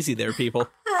 Oh, easy there, people.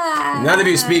 None of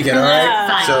you speak it, all right?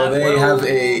 Fine. So they have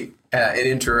an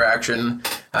interaction,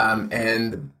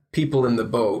 and people in the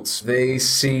boats, they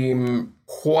seem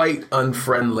quite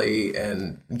unfriendly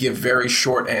and give very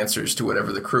short answers to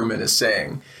whatever the crewman is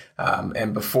saying.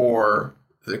 And before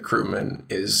the crewman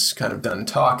is kind of done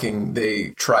talking, they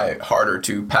try harder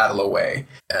to paddle away.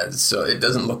 So it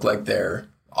doesn't look like they're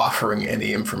offering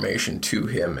any information to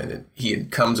him. And he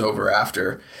comes over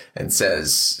after and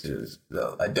says,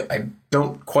 I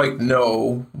don't quite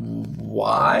know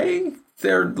why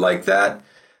they're like that.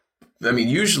 I mean,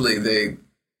 usually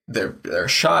they're a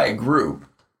shy group,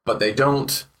 but they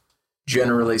don't,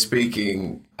 generally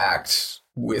speaking, act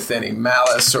with any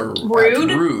malice or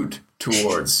rude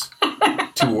towards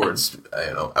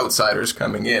outsiders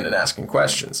coming in and asking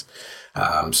questions.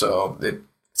 So it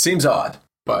seems odd,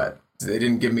 but they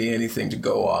didn't give me anything to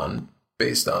go on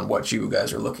based on what you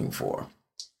guys are looking for.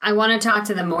 I want to talk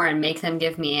to them more and make them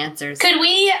give me answers.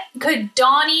 Could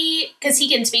Donnie, because he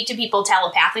can speak to people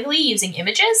telepathically using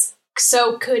images,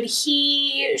 so could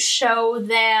he show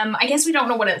them, I guess we don't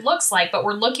know what it looks like, but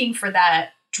we're looking for that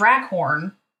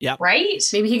Drackhorn. Yep. Right?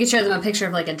 Maybe he could show them a picture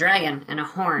of like a dragon and a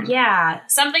horn. Yeah,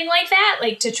 something like that,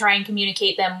 like to try and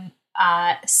communicate them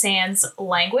sans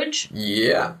language.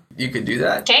 Yeah, you could do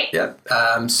that. Okay.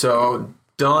 Yep. So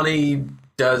Donnie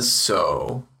does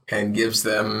so and gives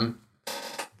them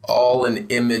all an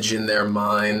image in their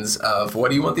minds of, what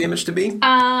do you want the image to be?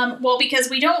 Well, because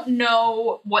we don't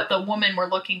know what the woman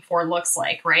we're looking for looks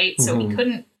like, right? So he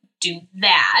couldn't do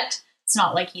that. It's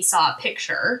not like he saw a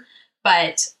picture,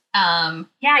 but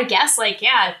I guess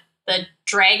the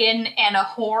dragon and a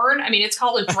horn. I mean, it's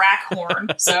called a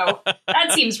Drackhorn, so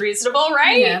that seems reasonable,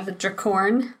 right? Yeah, the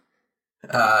Dracorn.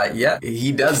 Yeah,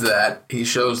 he does that. He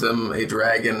shows them a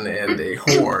dragon and a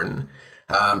horn.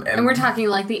 And we're talking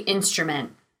like the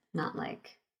instrument, not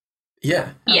like...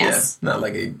 Yeah. Yes. Yeah, not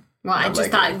like a... Well, I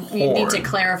just thought you need to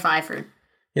clarify for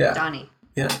Donnie.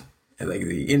 Yeah. And like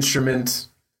the instrument,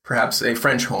 perhaps a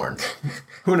French horn.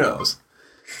 Who knows?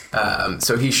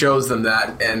 So he shows them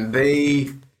that, and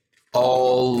they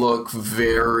all look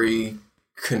very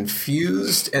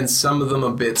confused, and some of them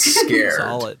a bit scared.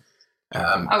 Solid.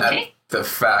 Okay. At the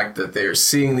fact that they're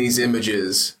seeing these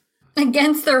images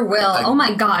Against their will. Oh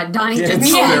my God, Donnie didn't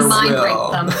Against their mind will.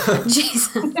 break them.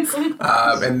 Jesus.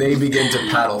 and they begin to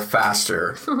paddle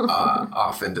faster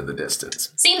off into the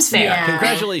distance. Seems fair. Yeah.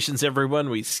 Congratulations, everyone.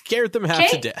 We scared them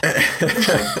half to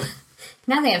death.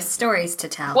 Now they have stories to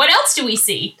tell. What else do we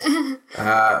see?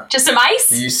 Just some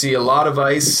ice? You see a lot of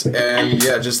ice, and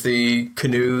just the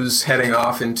canoes heading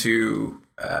off into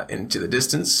the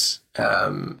distance.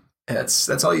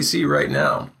 That's all you see right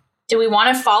now. Do we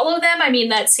want to follow them? I mean,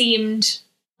 that seemed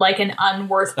like an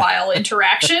unworthwhile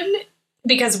interaction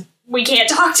because we can't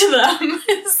talk to them.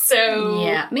 So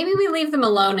Yeah, maybe we leave them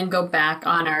alone and go back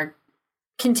on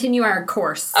continue our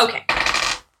course. Okay.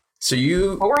 So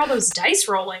you What were all those dice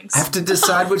rollings? have to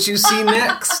decide what you see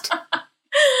next.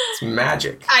 It's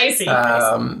magic. I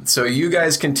see. So you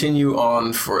guys continue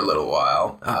on for a little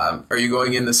while. Are you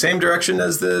going in the same direction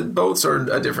as the boats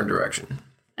or a different direction?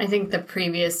 I think the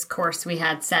previous course we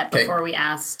had set before we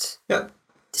asked. Yeah.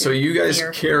 So you guys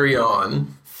carry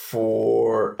on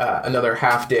for another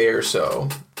half day or so.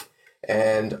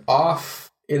 And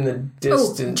off in the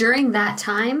distance... during that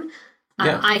time,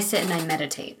 I sit and I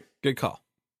meditate. Good call.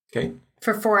 Okay.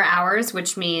 For 4 hours,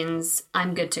 which means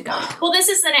I'm good to go. Well, this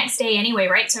is the next day anyway,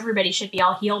 right? So everybody should be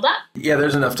all healed up. Yeah,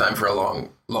 there's enough time for a long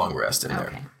rest in Okay.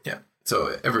 there. Yeah.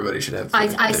 So everybody should have... I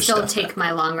their still stuff take back.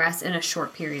 my long rest in a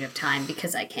short period of time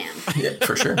because I can. Yeah,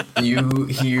 for sure. You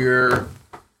hear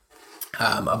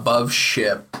above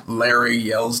ship, Larry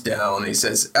yells down. He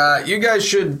says, "You guys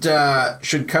should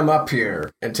come up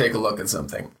here and take a look at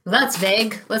something." Well, that's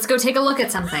vague. Let's go take a look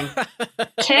at something.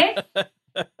 Okay.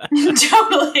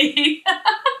 Totally.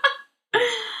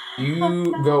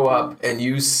 You go up and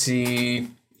you see.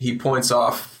 He points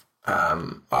off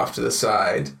to the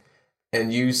side,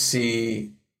 and you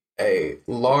see a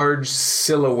large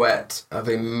silhouette of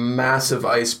a massive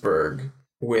iceberg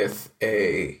with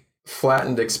a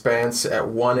flattened expanse at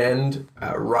one end,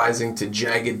 rising to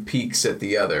jagged peaks at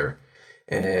the other.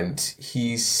 And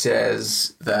he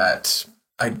says that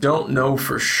I don't know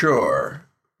for sure,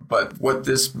 but what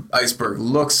this iceberg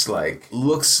looks like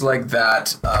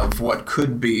that of what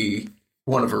could be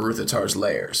one of Eruthatar's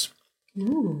lairs.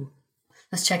 Ooh.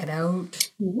 Let's check it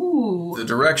out. Ooh. The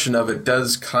direction of it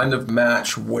does kind of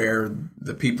match where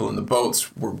the people in the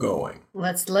boats were going.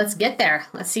 Let's get there.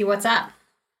 Let's see what's up.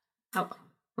 Oh,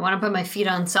 I want to put my feet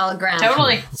on solid ground.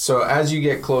 Totally. So as you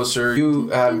get closer, you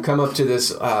come up to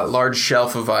this large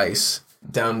shelf of ice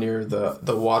down near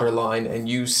the water line, and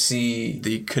you see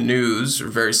the canoes, or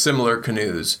very similar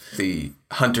canoes, the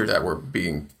hunter that were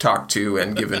being talked to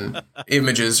and given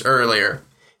images earlier.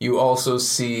 You also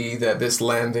see that this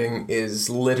landing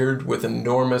is littered with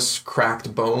enormous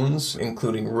cracked bones,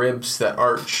 including ribs that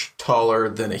arch taller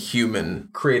than a human,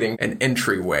 creating an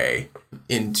entryway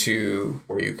into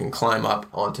where you can climb up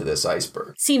onto this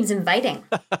iceberg. Seems inviting.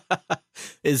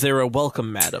 Is there a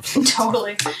welcome mat of some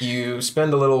Totally. You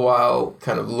spend a little while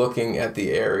kind of looking at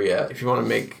the area. If you want to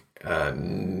make a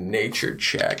nature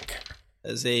check.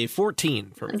 As a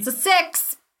 14 for me. It's a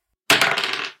 6.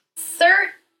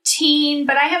 13,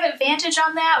 but I have advantage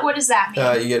on that. What does that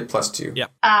mean? You get +2. Yeah.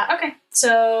 Okay,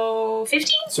 so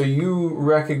 15? So you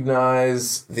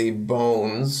recognize the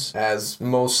bones as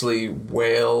mostly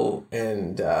whale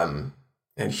and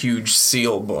huge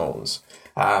seal bones.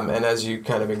 And as you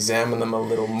kind of examine them a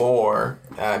little more,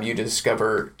 you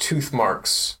discover tooth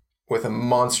marks with a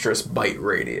monstrous bite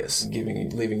radius,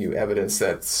 leaving you evidence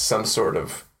that some sort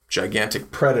of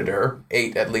gigantic predator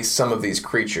ate at least some of these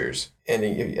creatures. And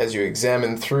as you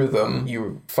examine through them,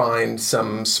 you find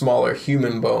some smaller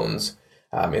human bones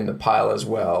in the pile as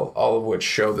well, all of which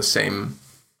show the same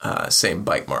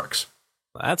bite marks.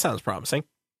 That sounds promising.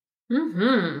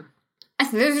 Mm-hmm. I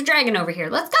think there's a dragon over here.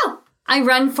 Let's go. I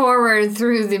run forward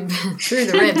through the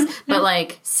ribs, but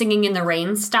like singing in the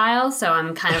rain style. So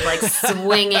I'm kind of like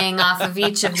swinging off of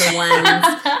each of the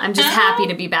ones. I'm just happy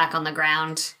to be back on the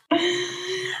ground.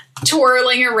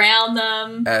 Twirling around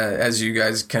them. As you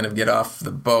guys kind of get off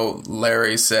the boat,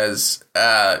 Larry says,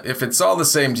 if it's all the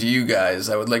same to you guys,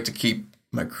 I would like to keep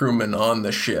my crewmen on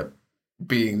the ship,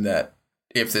 being that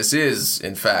if this is,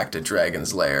 in fact, a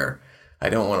dragon's lair, I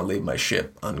don't want to leave my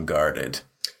ship unguarded.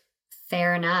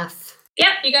 Fair enough.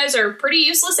 Yep, you guys are pretty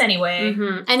useless anyway.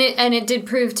 Mm-hmm. And it did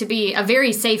prove to be a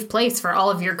very safe place for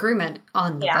all of your crewmen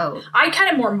on the boat. I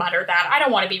kind of more mutter that. I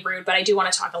don't want to be rude, but I do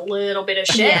want to talk a little bit of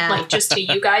shit, like just to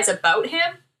you guys about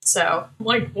him. So,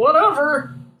 like,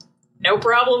 whatever. No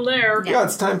problem there. Yeah,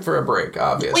 it's time for a break,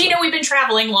 obviously. Well, you know, we've been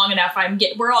traveling long enough.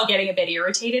 We're all getting a bit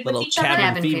irritated with each other.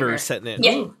 Cabin fever setting in.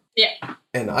 Yeah. Yeah.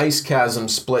 An ice chasm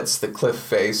splits the cliff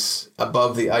face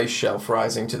above the ice shelf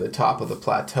rising to the top of the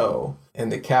plateau. And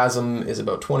the chasm is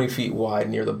about 20 feet wide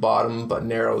near the bottom, but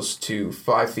narrows to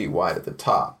 5 feet wide at the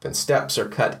top. And steps are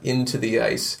cut into the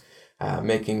ice,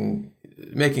 making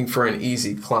for an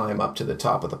easy climb up to the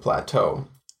top of the plateau.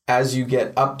 As you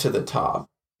get up to the top,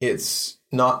 it's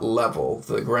not level.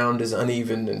 The ground is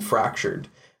uneven and fractured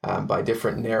by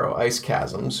different narrow ice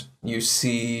chasms. You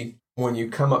see, when you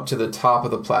come up to the top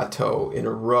of the plateau, in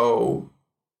a row,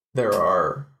 there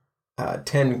are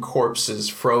 10 corpses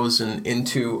frozen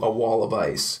into a wall of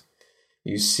ice.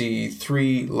 You see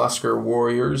 3 Lusker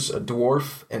warriors, a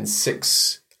dwarf, and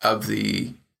 6 of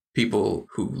the people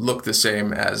who look the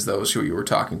same as those who you were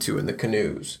talking to in the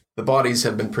canoes. The bodies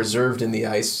have been preserved in the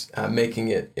ice, making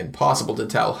it impossible to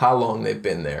tell how long they've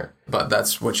been there. But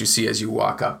that's what you see as you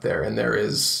walk up there, and there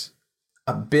is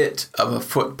a bit of a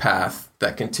footpath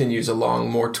that continues along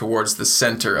more towards the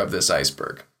center of this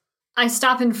iceberg. I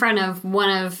stop in front of one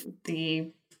of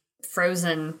the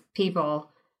frozen people,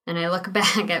 and I look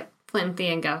back at Flinty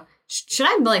and go, should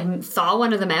I, like, thaw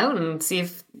one of them out and see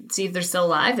if they're still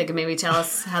alive? They could maybe tell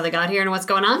us how they got here and what's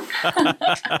going on?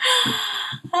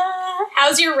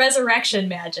 How's your resurrection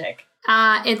magic?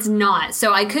 It's not.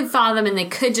 So I could thaw them and they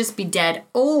could just be dead,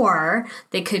 or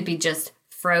they could be just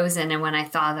frozen, and when I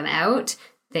thaw them out,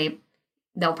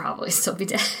 they'll probably still be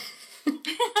dead.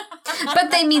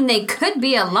 But they could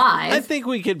be alive. I think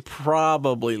we could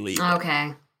probably leave it.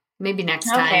 Okay. Maybe next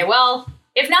time. Okay, well,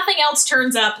 if nothing else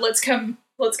turns up, let's come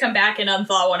back and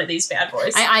unthaw one of these bad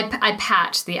boys. I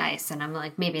patch the ice, and I'm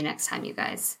like, maybe next time, you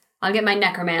guys. I'll get my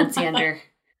necromancy under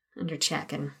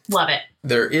check. And love it.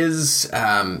 There is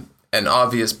an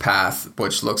obvious path,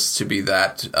 which looks to be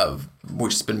that of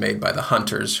which has been made by the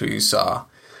hunters who you saw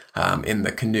in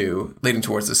the canoe, leading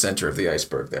towards the center of the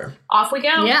iceberg there. Off we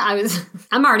go. Yeah,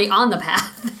 I'm already on the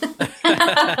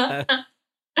path.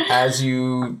 As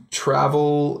you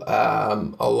travel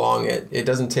along it, it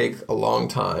doesn't take a long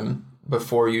time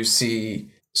before you see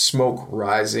smoke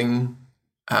rising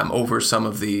over some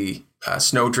of the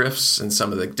snowdrifts and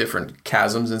some of the different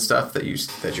chasms and stuff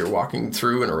that you're walking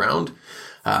through and around.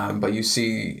 But you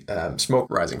see smoke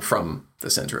rising from the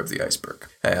center of the iceberg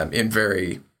in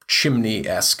very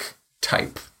chimney-esque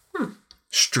type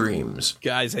streams.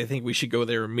 Guys, I think we should go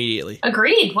there immediately.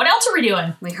 Agreed. What else are we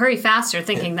doing? We hurry faster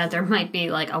thinking that there might be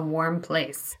like a warm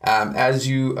place. As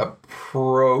you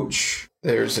approach,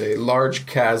 there's a large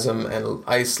chasm and an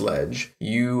ice ledge.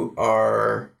 You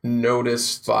are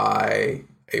noticed by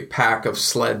a pack of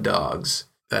sled dogs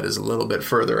that is a little bit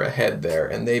further ahead there,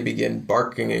 and they begin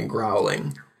barking and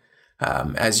growling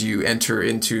as you enter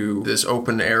into this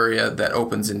open area that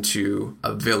opens into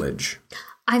a village.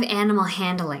 I have animal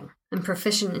handling. I'm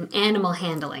proficient in animal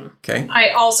handling. Okay. I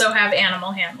also have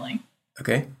animal handling.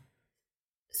 Okay.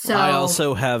 So I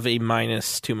also have a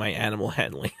minus to my animal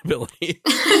handling ability.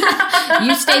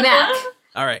 you stay back.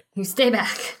 All right. You stay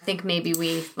back. I think maybe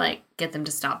we get them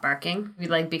to stop barking. We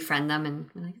befriend them and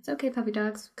we're like, it's okay, puppy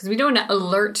dogs. Because we don't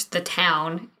alert the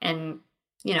town, and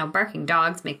barking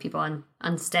dogs make people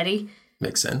unsteady.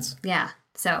 Makes sense. Yeah.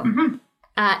 So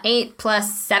 8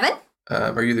 plus 7.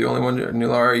 Are you the only one,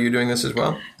 Nular? Are you doing this as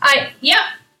well?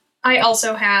 I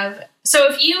also have. So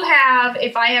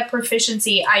if I have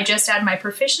proficiency, I just add my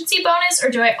proficiency bonus, or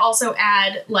do I also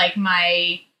add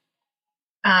my,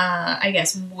 I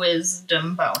guess,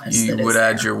 wisdom bonus? You would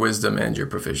add your wisdom and your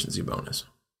proficiency bonus.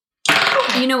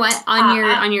 You know what?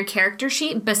 On your character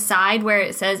sheet, beside where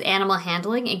it says animal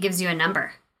handling, it gives you a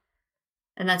number,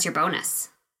 and that's your bonus.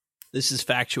 This is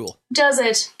factual. Does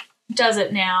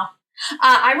it now?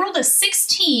 I rolled a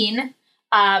 16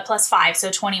 plus 5, so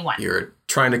 21. You're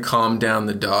trying to calm down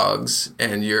the dogs,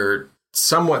 and you're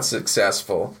somewhat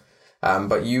successful,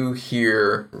 but you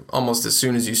hear, almost as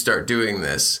soon as you start doing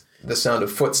this, the sound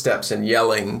of footsteps and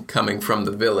yelling coming from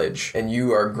the village, and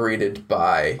you are greeted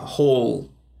by a whole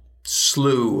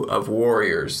slew of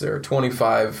warriors. There are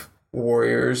 25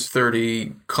 warriors,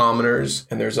 30 commoners,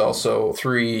 and there's also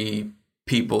 3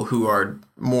 people who are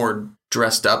more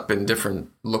dressed up in different,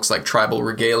 looks like tribal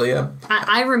regalia.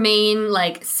 I remain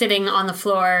sitting on the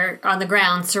floor, on the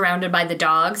ground, surrounded by the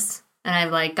dogs. And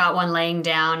I've got one laying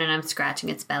down and I'm scratching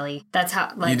its belly. That's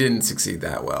how, You didn't succeed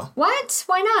that well. What?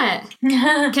 Why not?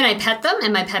 Can I pet them?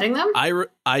 Am I petting them?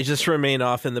 I just remain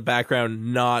off in the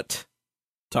background, not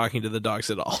talking to the dogs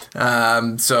at all.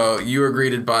 So you are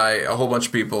greeted by a whole bunch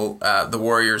of people. The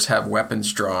warriors have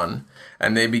weapons drawn,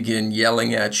 and they begin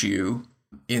yelling at you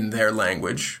in their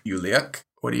language. Yuliak,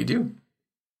 what do you do?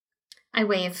 I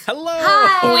wave. Hello!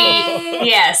 Hi!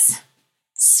 Yes.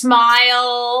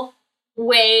 Smile,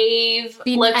 wave,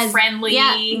 look friendly.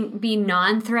 Yeah, be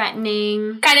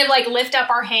non-threatening. Kind of lift up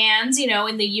our hands,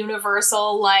 in the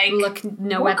universal, look,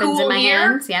 no weapons in my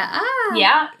hands. Yeah.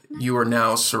 Yeah. You are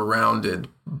now surrounded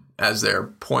as they're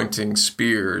pointing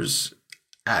spears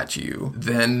at you.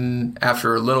 Then,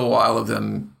 after a little while of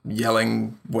them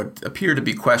yelling what appear to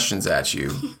be questions at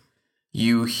you,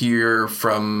 you hear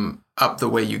from up the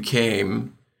way you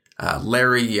came,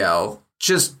 Larry yell,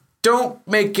 "Just don't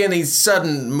make any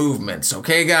sudden movements,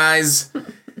 okay, guys?"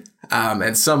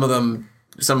 And some of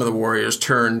the warriors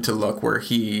turn to look where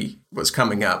he was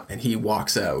coming up, and he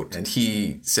walks out, and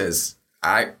he says,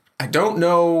 I don't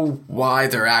know why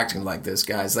they're acting like this,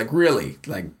 guys. Really.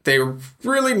 They're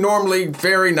really normally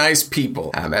very nice people.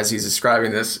 As he's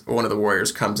describing this, one of the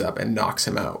warriors comes up and knocks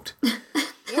him out.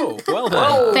 Oh, well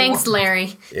done. Thanks,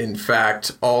 Larry. In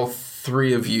fact, all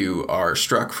 3 of you are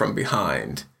struck from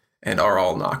behind and are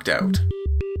all knocked out.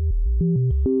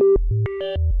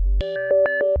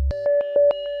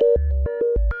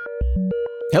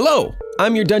 Hello,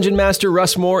 I'm your Dungeon Master,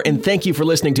 Russ Moore, and thank you for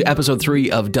listening to Episode 3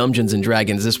 of Dungeons &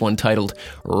 Dragons, this one titled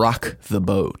Rock the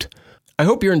Boat. I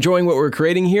hope you're enjoying what we're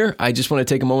creating here. I just want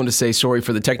to take a moment to say sorry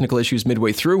for the technical issues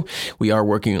midway through. We are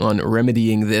working on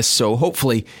remedying this, so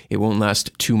hopefully it won't last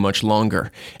too much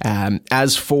longer.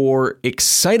 As for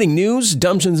exciting news,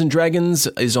 Dungeons & Dragons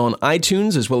is on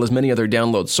iTunes as well as many other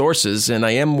download sources, and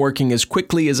I am working as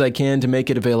quickly as I can to make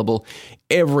it available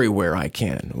everywhere I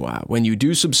can. When you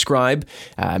do subscribe,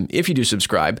 if you do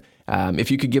subscribe,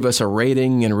 if you could give us a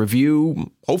rating and a review,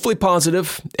 hopefully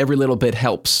positive, every little bit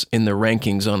helps in the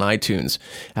rankings on iTunes.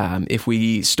 If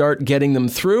we start getting them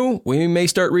through, we may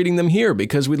start reading them here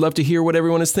because we'd love to hear what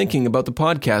everyone is thinking about the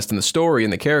podcast and the story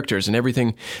and the characters and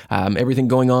everything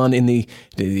going on in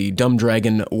the Dumb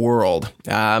Dragon world.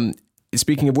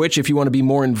 Speaking of which, if you want to be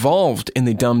more involved in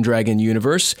the Dumb Dragon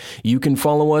universe, you can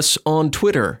follow us on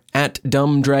Twitter at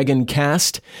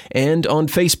DumbDragonCast and on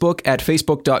Facebook at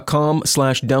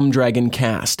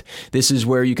facebook.com/DumbDragonCast. This is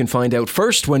where you can find out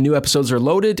first when new episodes are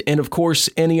loaded, and of course,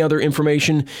 any other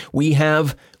information we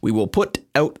will put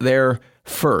out there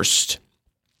first.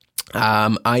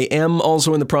 I am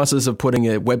also in the process of putting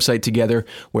a website together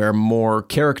where more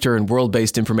character and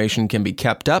world-based information can be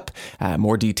kept up.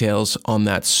 More details on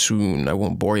that soon. I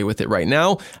won't bore you with it right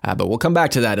now, but we'll come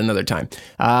back to that another time.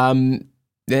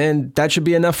 And that should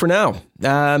be enough for now.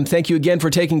 Thank you again for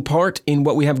taking part in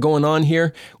what we have going on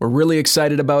here. We're really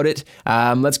excited about it.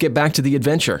 Let's get back to the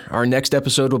adventure. Our next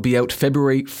episode will be out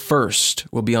February 1st.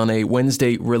 We'll be on a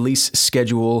Wednesday release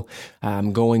schedule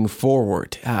going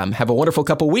forward. Have a wonderful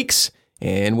couple weeks,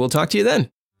 and we'll talk to you then.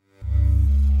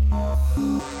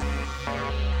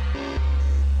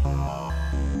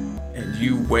 And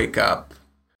you wake up.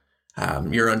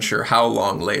 You're unsure how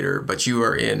long later, but you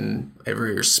are in a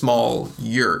very small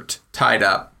yurt, tied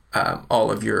up.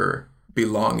 All of your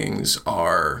belongings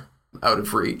are out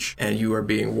of reach, and you are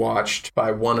being watched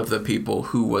by one of the people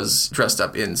who was dressed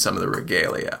up in some of the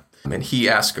regalia. And he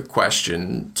asks a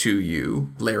question to you.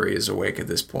 Larry is awake at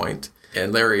this point,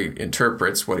 and Larry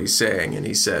interprets what he's saying, and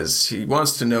he says he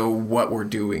wants to know what we're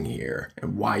doing here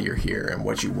and why you're here and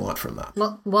what you want from us.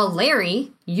 Well,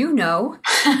 Larry, you know,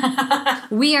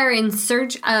 we are in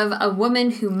search of a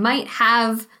woman who might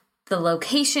have the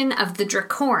location of the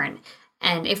Dracorn.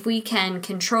 And if we can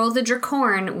control the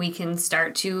Dracorn, we can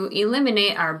start to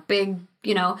eliminate our big,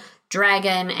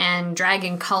 dragon and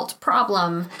dragon cult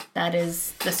problem that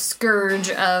is the scourge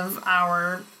of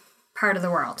our part of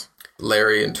the world.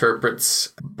 Larry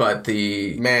interprets, but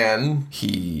the man,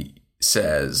 he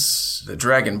says, the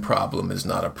dragon problem is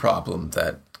not a problem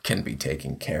that can be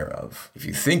taken care of. If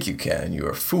you think you can, you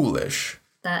are foolish.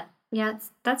 That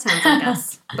sounds like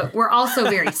us. But we're also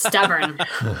very stubborn.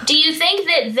 Do you think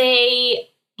that they,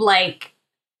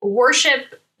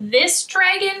 worship this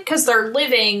dragon? Because they're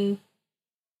living,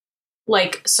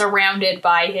 surrounded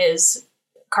by his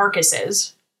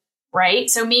carcasses, right?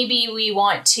 So maybe we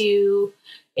want to,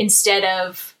 instead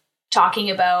of talking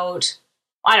about,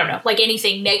 I don't know,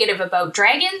 anything negative about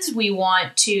dragons, we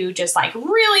want to just,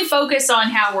 really focus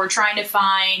on how we're trying to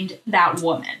find that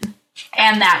woman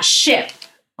and that ship.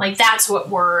 That's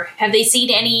what have they seen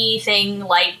anything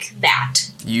like that?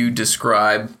 You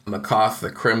describe Makoth the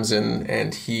Crimson,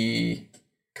 and he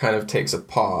kind of takes a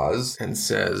pause and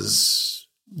says,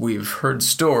 we've heard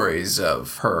stories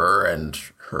of her and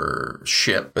her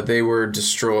ship, but they were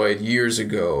destroyed years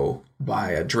ago by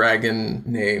a dragon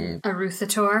named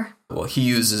Aruthator. Well, he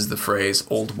uses the phrase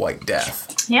Old White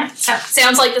Death. Yeah,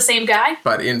 sounds like the same guy.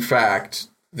 But in fact,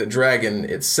 the dragon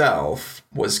itself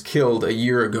was killed a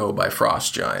year ago by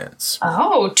frost giants.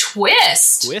 Oh,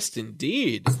 twist. Twist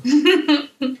indeed.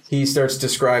 He starts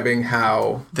describing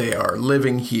how they are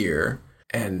living here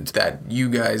and that you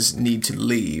guys need to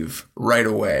leave right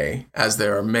away, as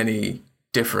there are many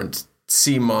different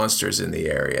sea monsters in the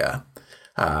area.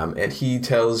 And he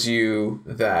tells you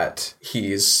that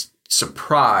he's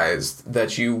surprised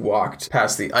that you walked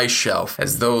past the ice shelf,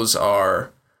 as those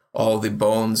are all the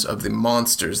bones of the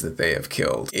monsters that they have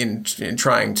killed in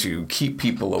trying to keep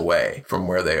people away from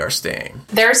where they are staying.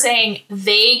 They're saying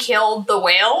they killed the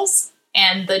whales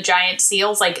and the giant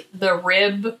seals, the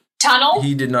rib tunnel?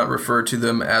 He did not refer to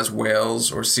them as whales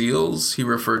or seals. He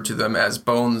referred to them as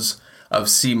bones of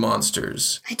sea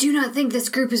monsters. I do not think this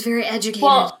group is very educated.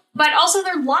 Well, but also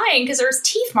they're lying because there's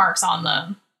teeth marks on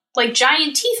them.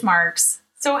 Giant teeth marks.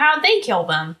 So how'd they kill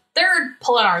them? They're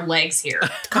pulling our legs here.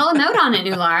 Call him out on it,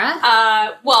 Nulara.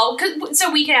 So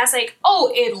we can ask,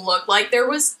 it looked like there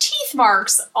was teeth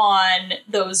marks on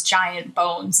those giant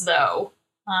bones, though.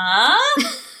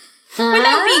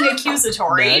 Without being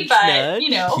accusatory, nudge.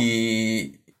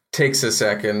 He takes a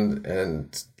second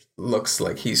and looks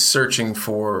like he's searching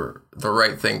for the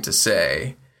right thing to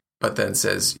say, but then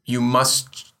says, you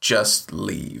must just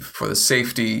leave for the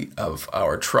safety of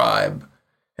our tribe.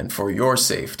 And for your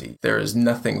safety, there is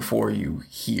nothing for you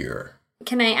here.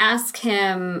 Can I ask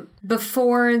him,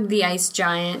 before the ice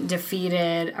giant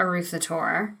defeated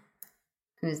Aruthator,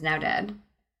 who is now dead,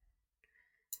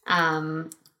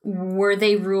 were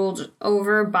they ruled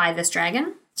over by this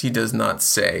dragon? He does not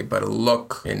say, but a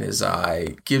look in his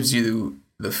eye gives you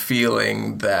the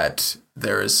feeling that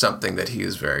there is something that he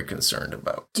is very concerned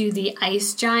about. Do the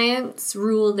ice giants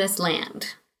rule this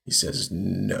land? He says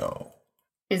no.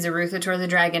 Is Aruthator the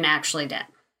dragon actually dead?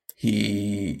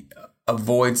 He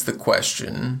avoids the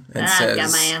question and says, I've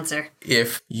got my answer.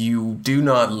 If you do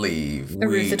not leave,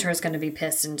 Aruthator's going to be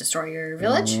pissed and destroy your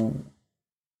village?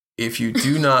 If you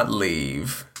do not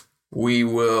leave, we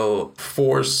will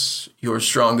force your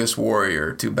strongest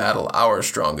warrior to battle our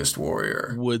strongest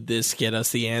warrior. Would this get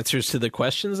us the answers to the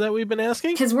questions that we've been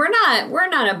asking? Because we're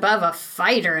not above a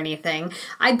fight or anything.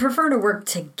 I'd prefer to work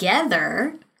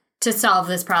together to solve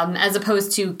this problem as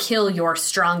opposed to kill your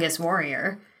strongest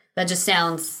warrior. That just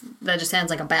sounds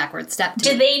like a backward step to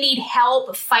Do me. they need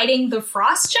help fighting the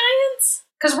frost giants?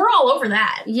 Because we're all over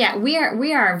that. Yeah, we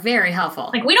are very helpful.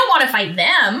 Like, we don't want to fight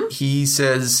them. He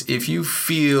says, if you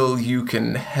feel you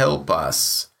can help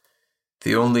us,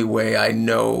 the only way I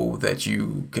know that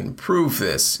you can prove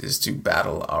this is to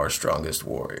battle our strongest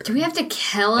warrior. Do we have to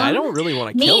kill him? I don't really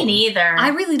want to kill Me him. neither. I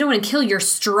really don't want to kill your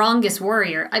strongest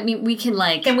warrior. I mean, we can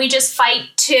like Can we just fight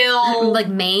till... like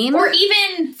maim Or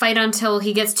even... fight until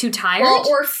he gets too tired.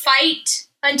 Or fight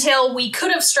until we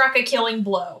could have struck a killing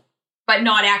blow, but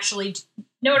not actually...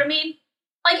 Know what I mean?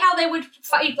 Like how they would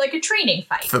fight, like a training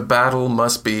fight. The battle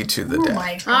must be to the Oh death.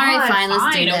 my god. All right, fine,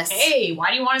 let's do this. Okay, why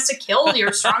do you want us to kill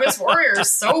your strongest warrior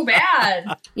so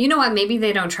bad? You know what? Maybe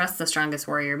they don't trust the strongest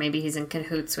warrior. Maybe he's in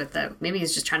cahoots with the... Maybe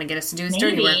he's just trying to get us to do his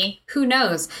dirty work. Maybe. Who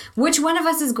knows? Which one of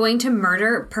us is going to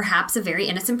murder perhaps a very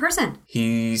innocent person?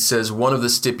 He says one of the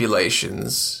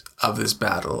stipulations of this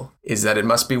battle is that it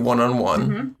must be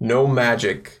one-on-one. No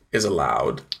magic is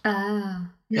allowed. Oh.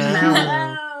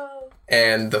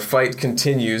 And the fight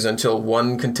continues until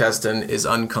one contestant is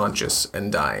unconscious and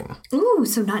dying. Ooh,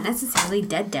 so not necessarily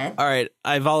dead. All right,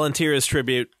 I volunteer as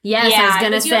tribute. Yes, I was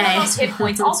going to 'cause you have the say. most hit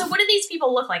points. Also, what do these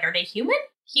people look like? Are they human?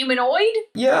 Humanoid?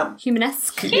 Yeah.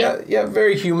 Humanesque. Yeah,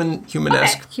 very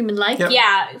humanesque. Human-like. Yep.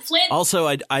 Yeah, Flint. Also,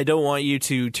 I don't want you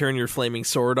to turn your flaming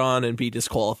sword on and be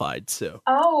disqualified, so.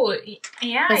 Oh,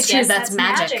 yeah, That's I true, guess that's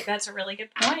magic. That's a really good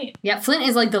point. Yeah, Flint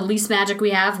is like the least magic we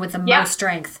have with the Yeah. most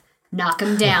strength. Knock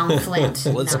him down, Flint.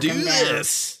 Let's Knock do him down.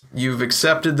 this. You've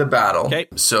accepted the battle. Okay.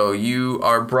 So you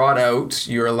are brought out.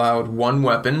 You're allowed one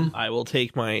weapon I will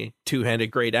take my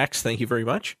two-handed great axe, thank you very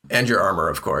much. and your armor,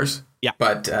 of course. Yeah.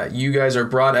 But you guys are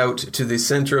brought out to the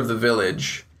center of the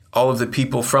village. All of the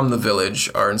people from the village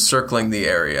are encircling the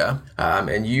area.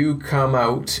 And you come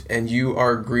out and you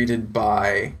are greeted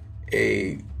by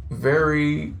a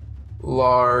very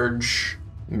large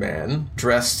man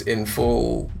dressed in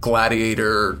full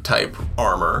gladiator type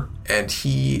armor. And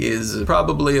he is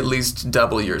probably at least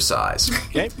double your size.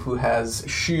 Okay. Who has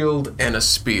shield and a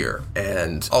spear.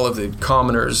 And all of the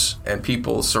commoners and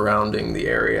people surrounding the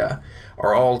area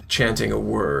are all chanting a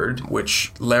word,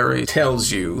 which Larry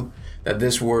tells you that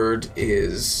this word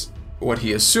is what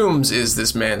he assumes is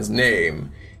this man's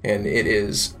name, and it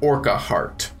is Orca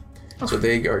Heart. So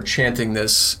they are chanting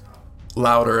this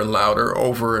louder and louder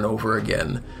over and over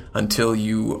again until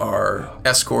you are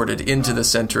escorted into the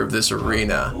center of this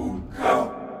arena.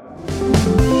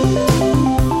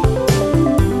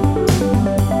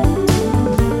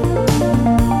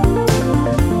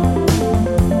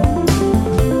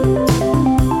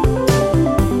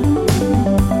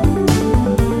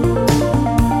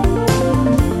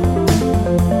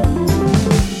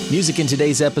 Music in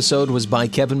today's episode was by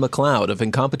Kevin MacLeod of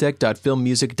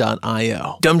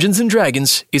Incompetech.filmmusic.io. Dungeons &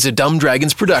 Dragons is a Dumb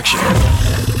Dragons production.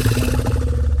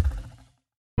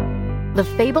 The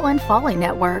Fable and Folly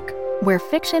Network, where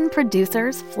fiction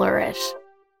producers flourish.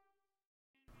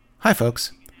 Hi,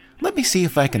 folks. Let me see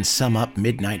if I can sum up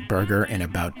Midnight Burger in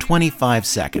about 25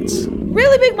 seconds.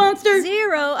 Really big monster!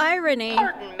 Zero irony.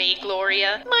 Pardon me,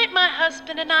 Gloria. Might my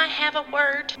husband and I have a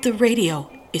word? The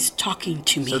radio is talking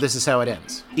to me. So this is how it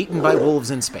ends. Eaten by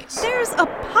wolves in space. There's a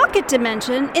pocket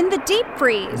dimension in the deep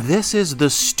freeze. This is the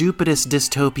stupidest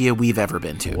dystopia we've ever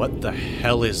been to. What the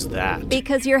hell is that?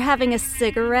 Because you're having a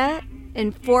cigarette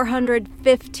in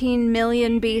 415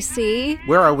 million BC.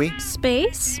 Where are we?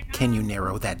 Space? Can you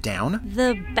narrow that down?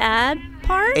 The bad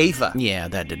part? Ava. Yeah,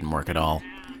 that didn't work at all.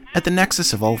 At the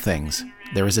nexus of all things,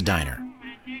 there is a diner.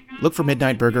 Look for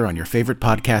Midnight Burger on your favorite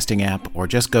podcasting app or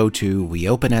just go to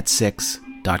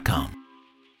weopenat6.com.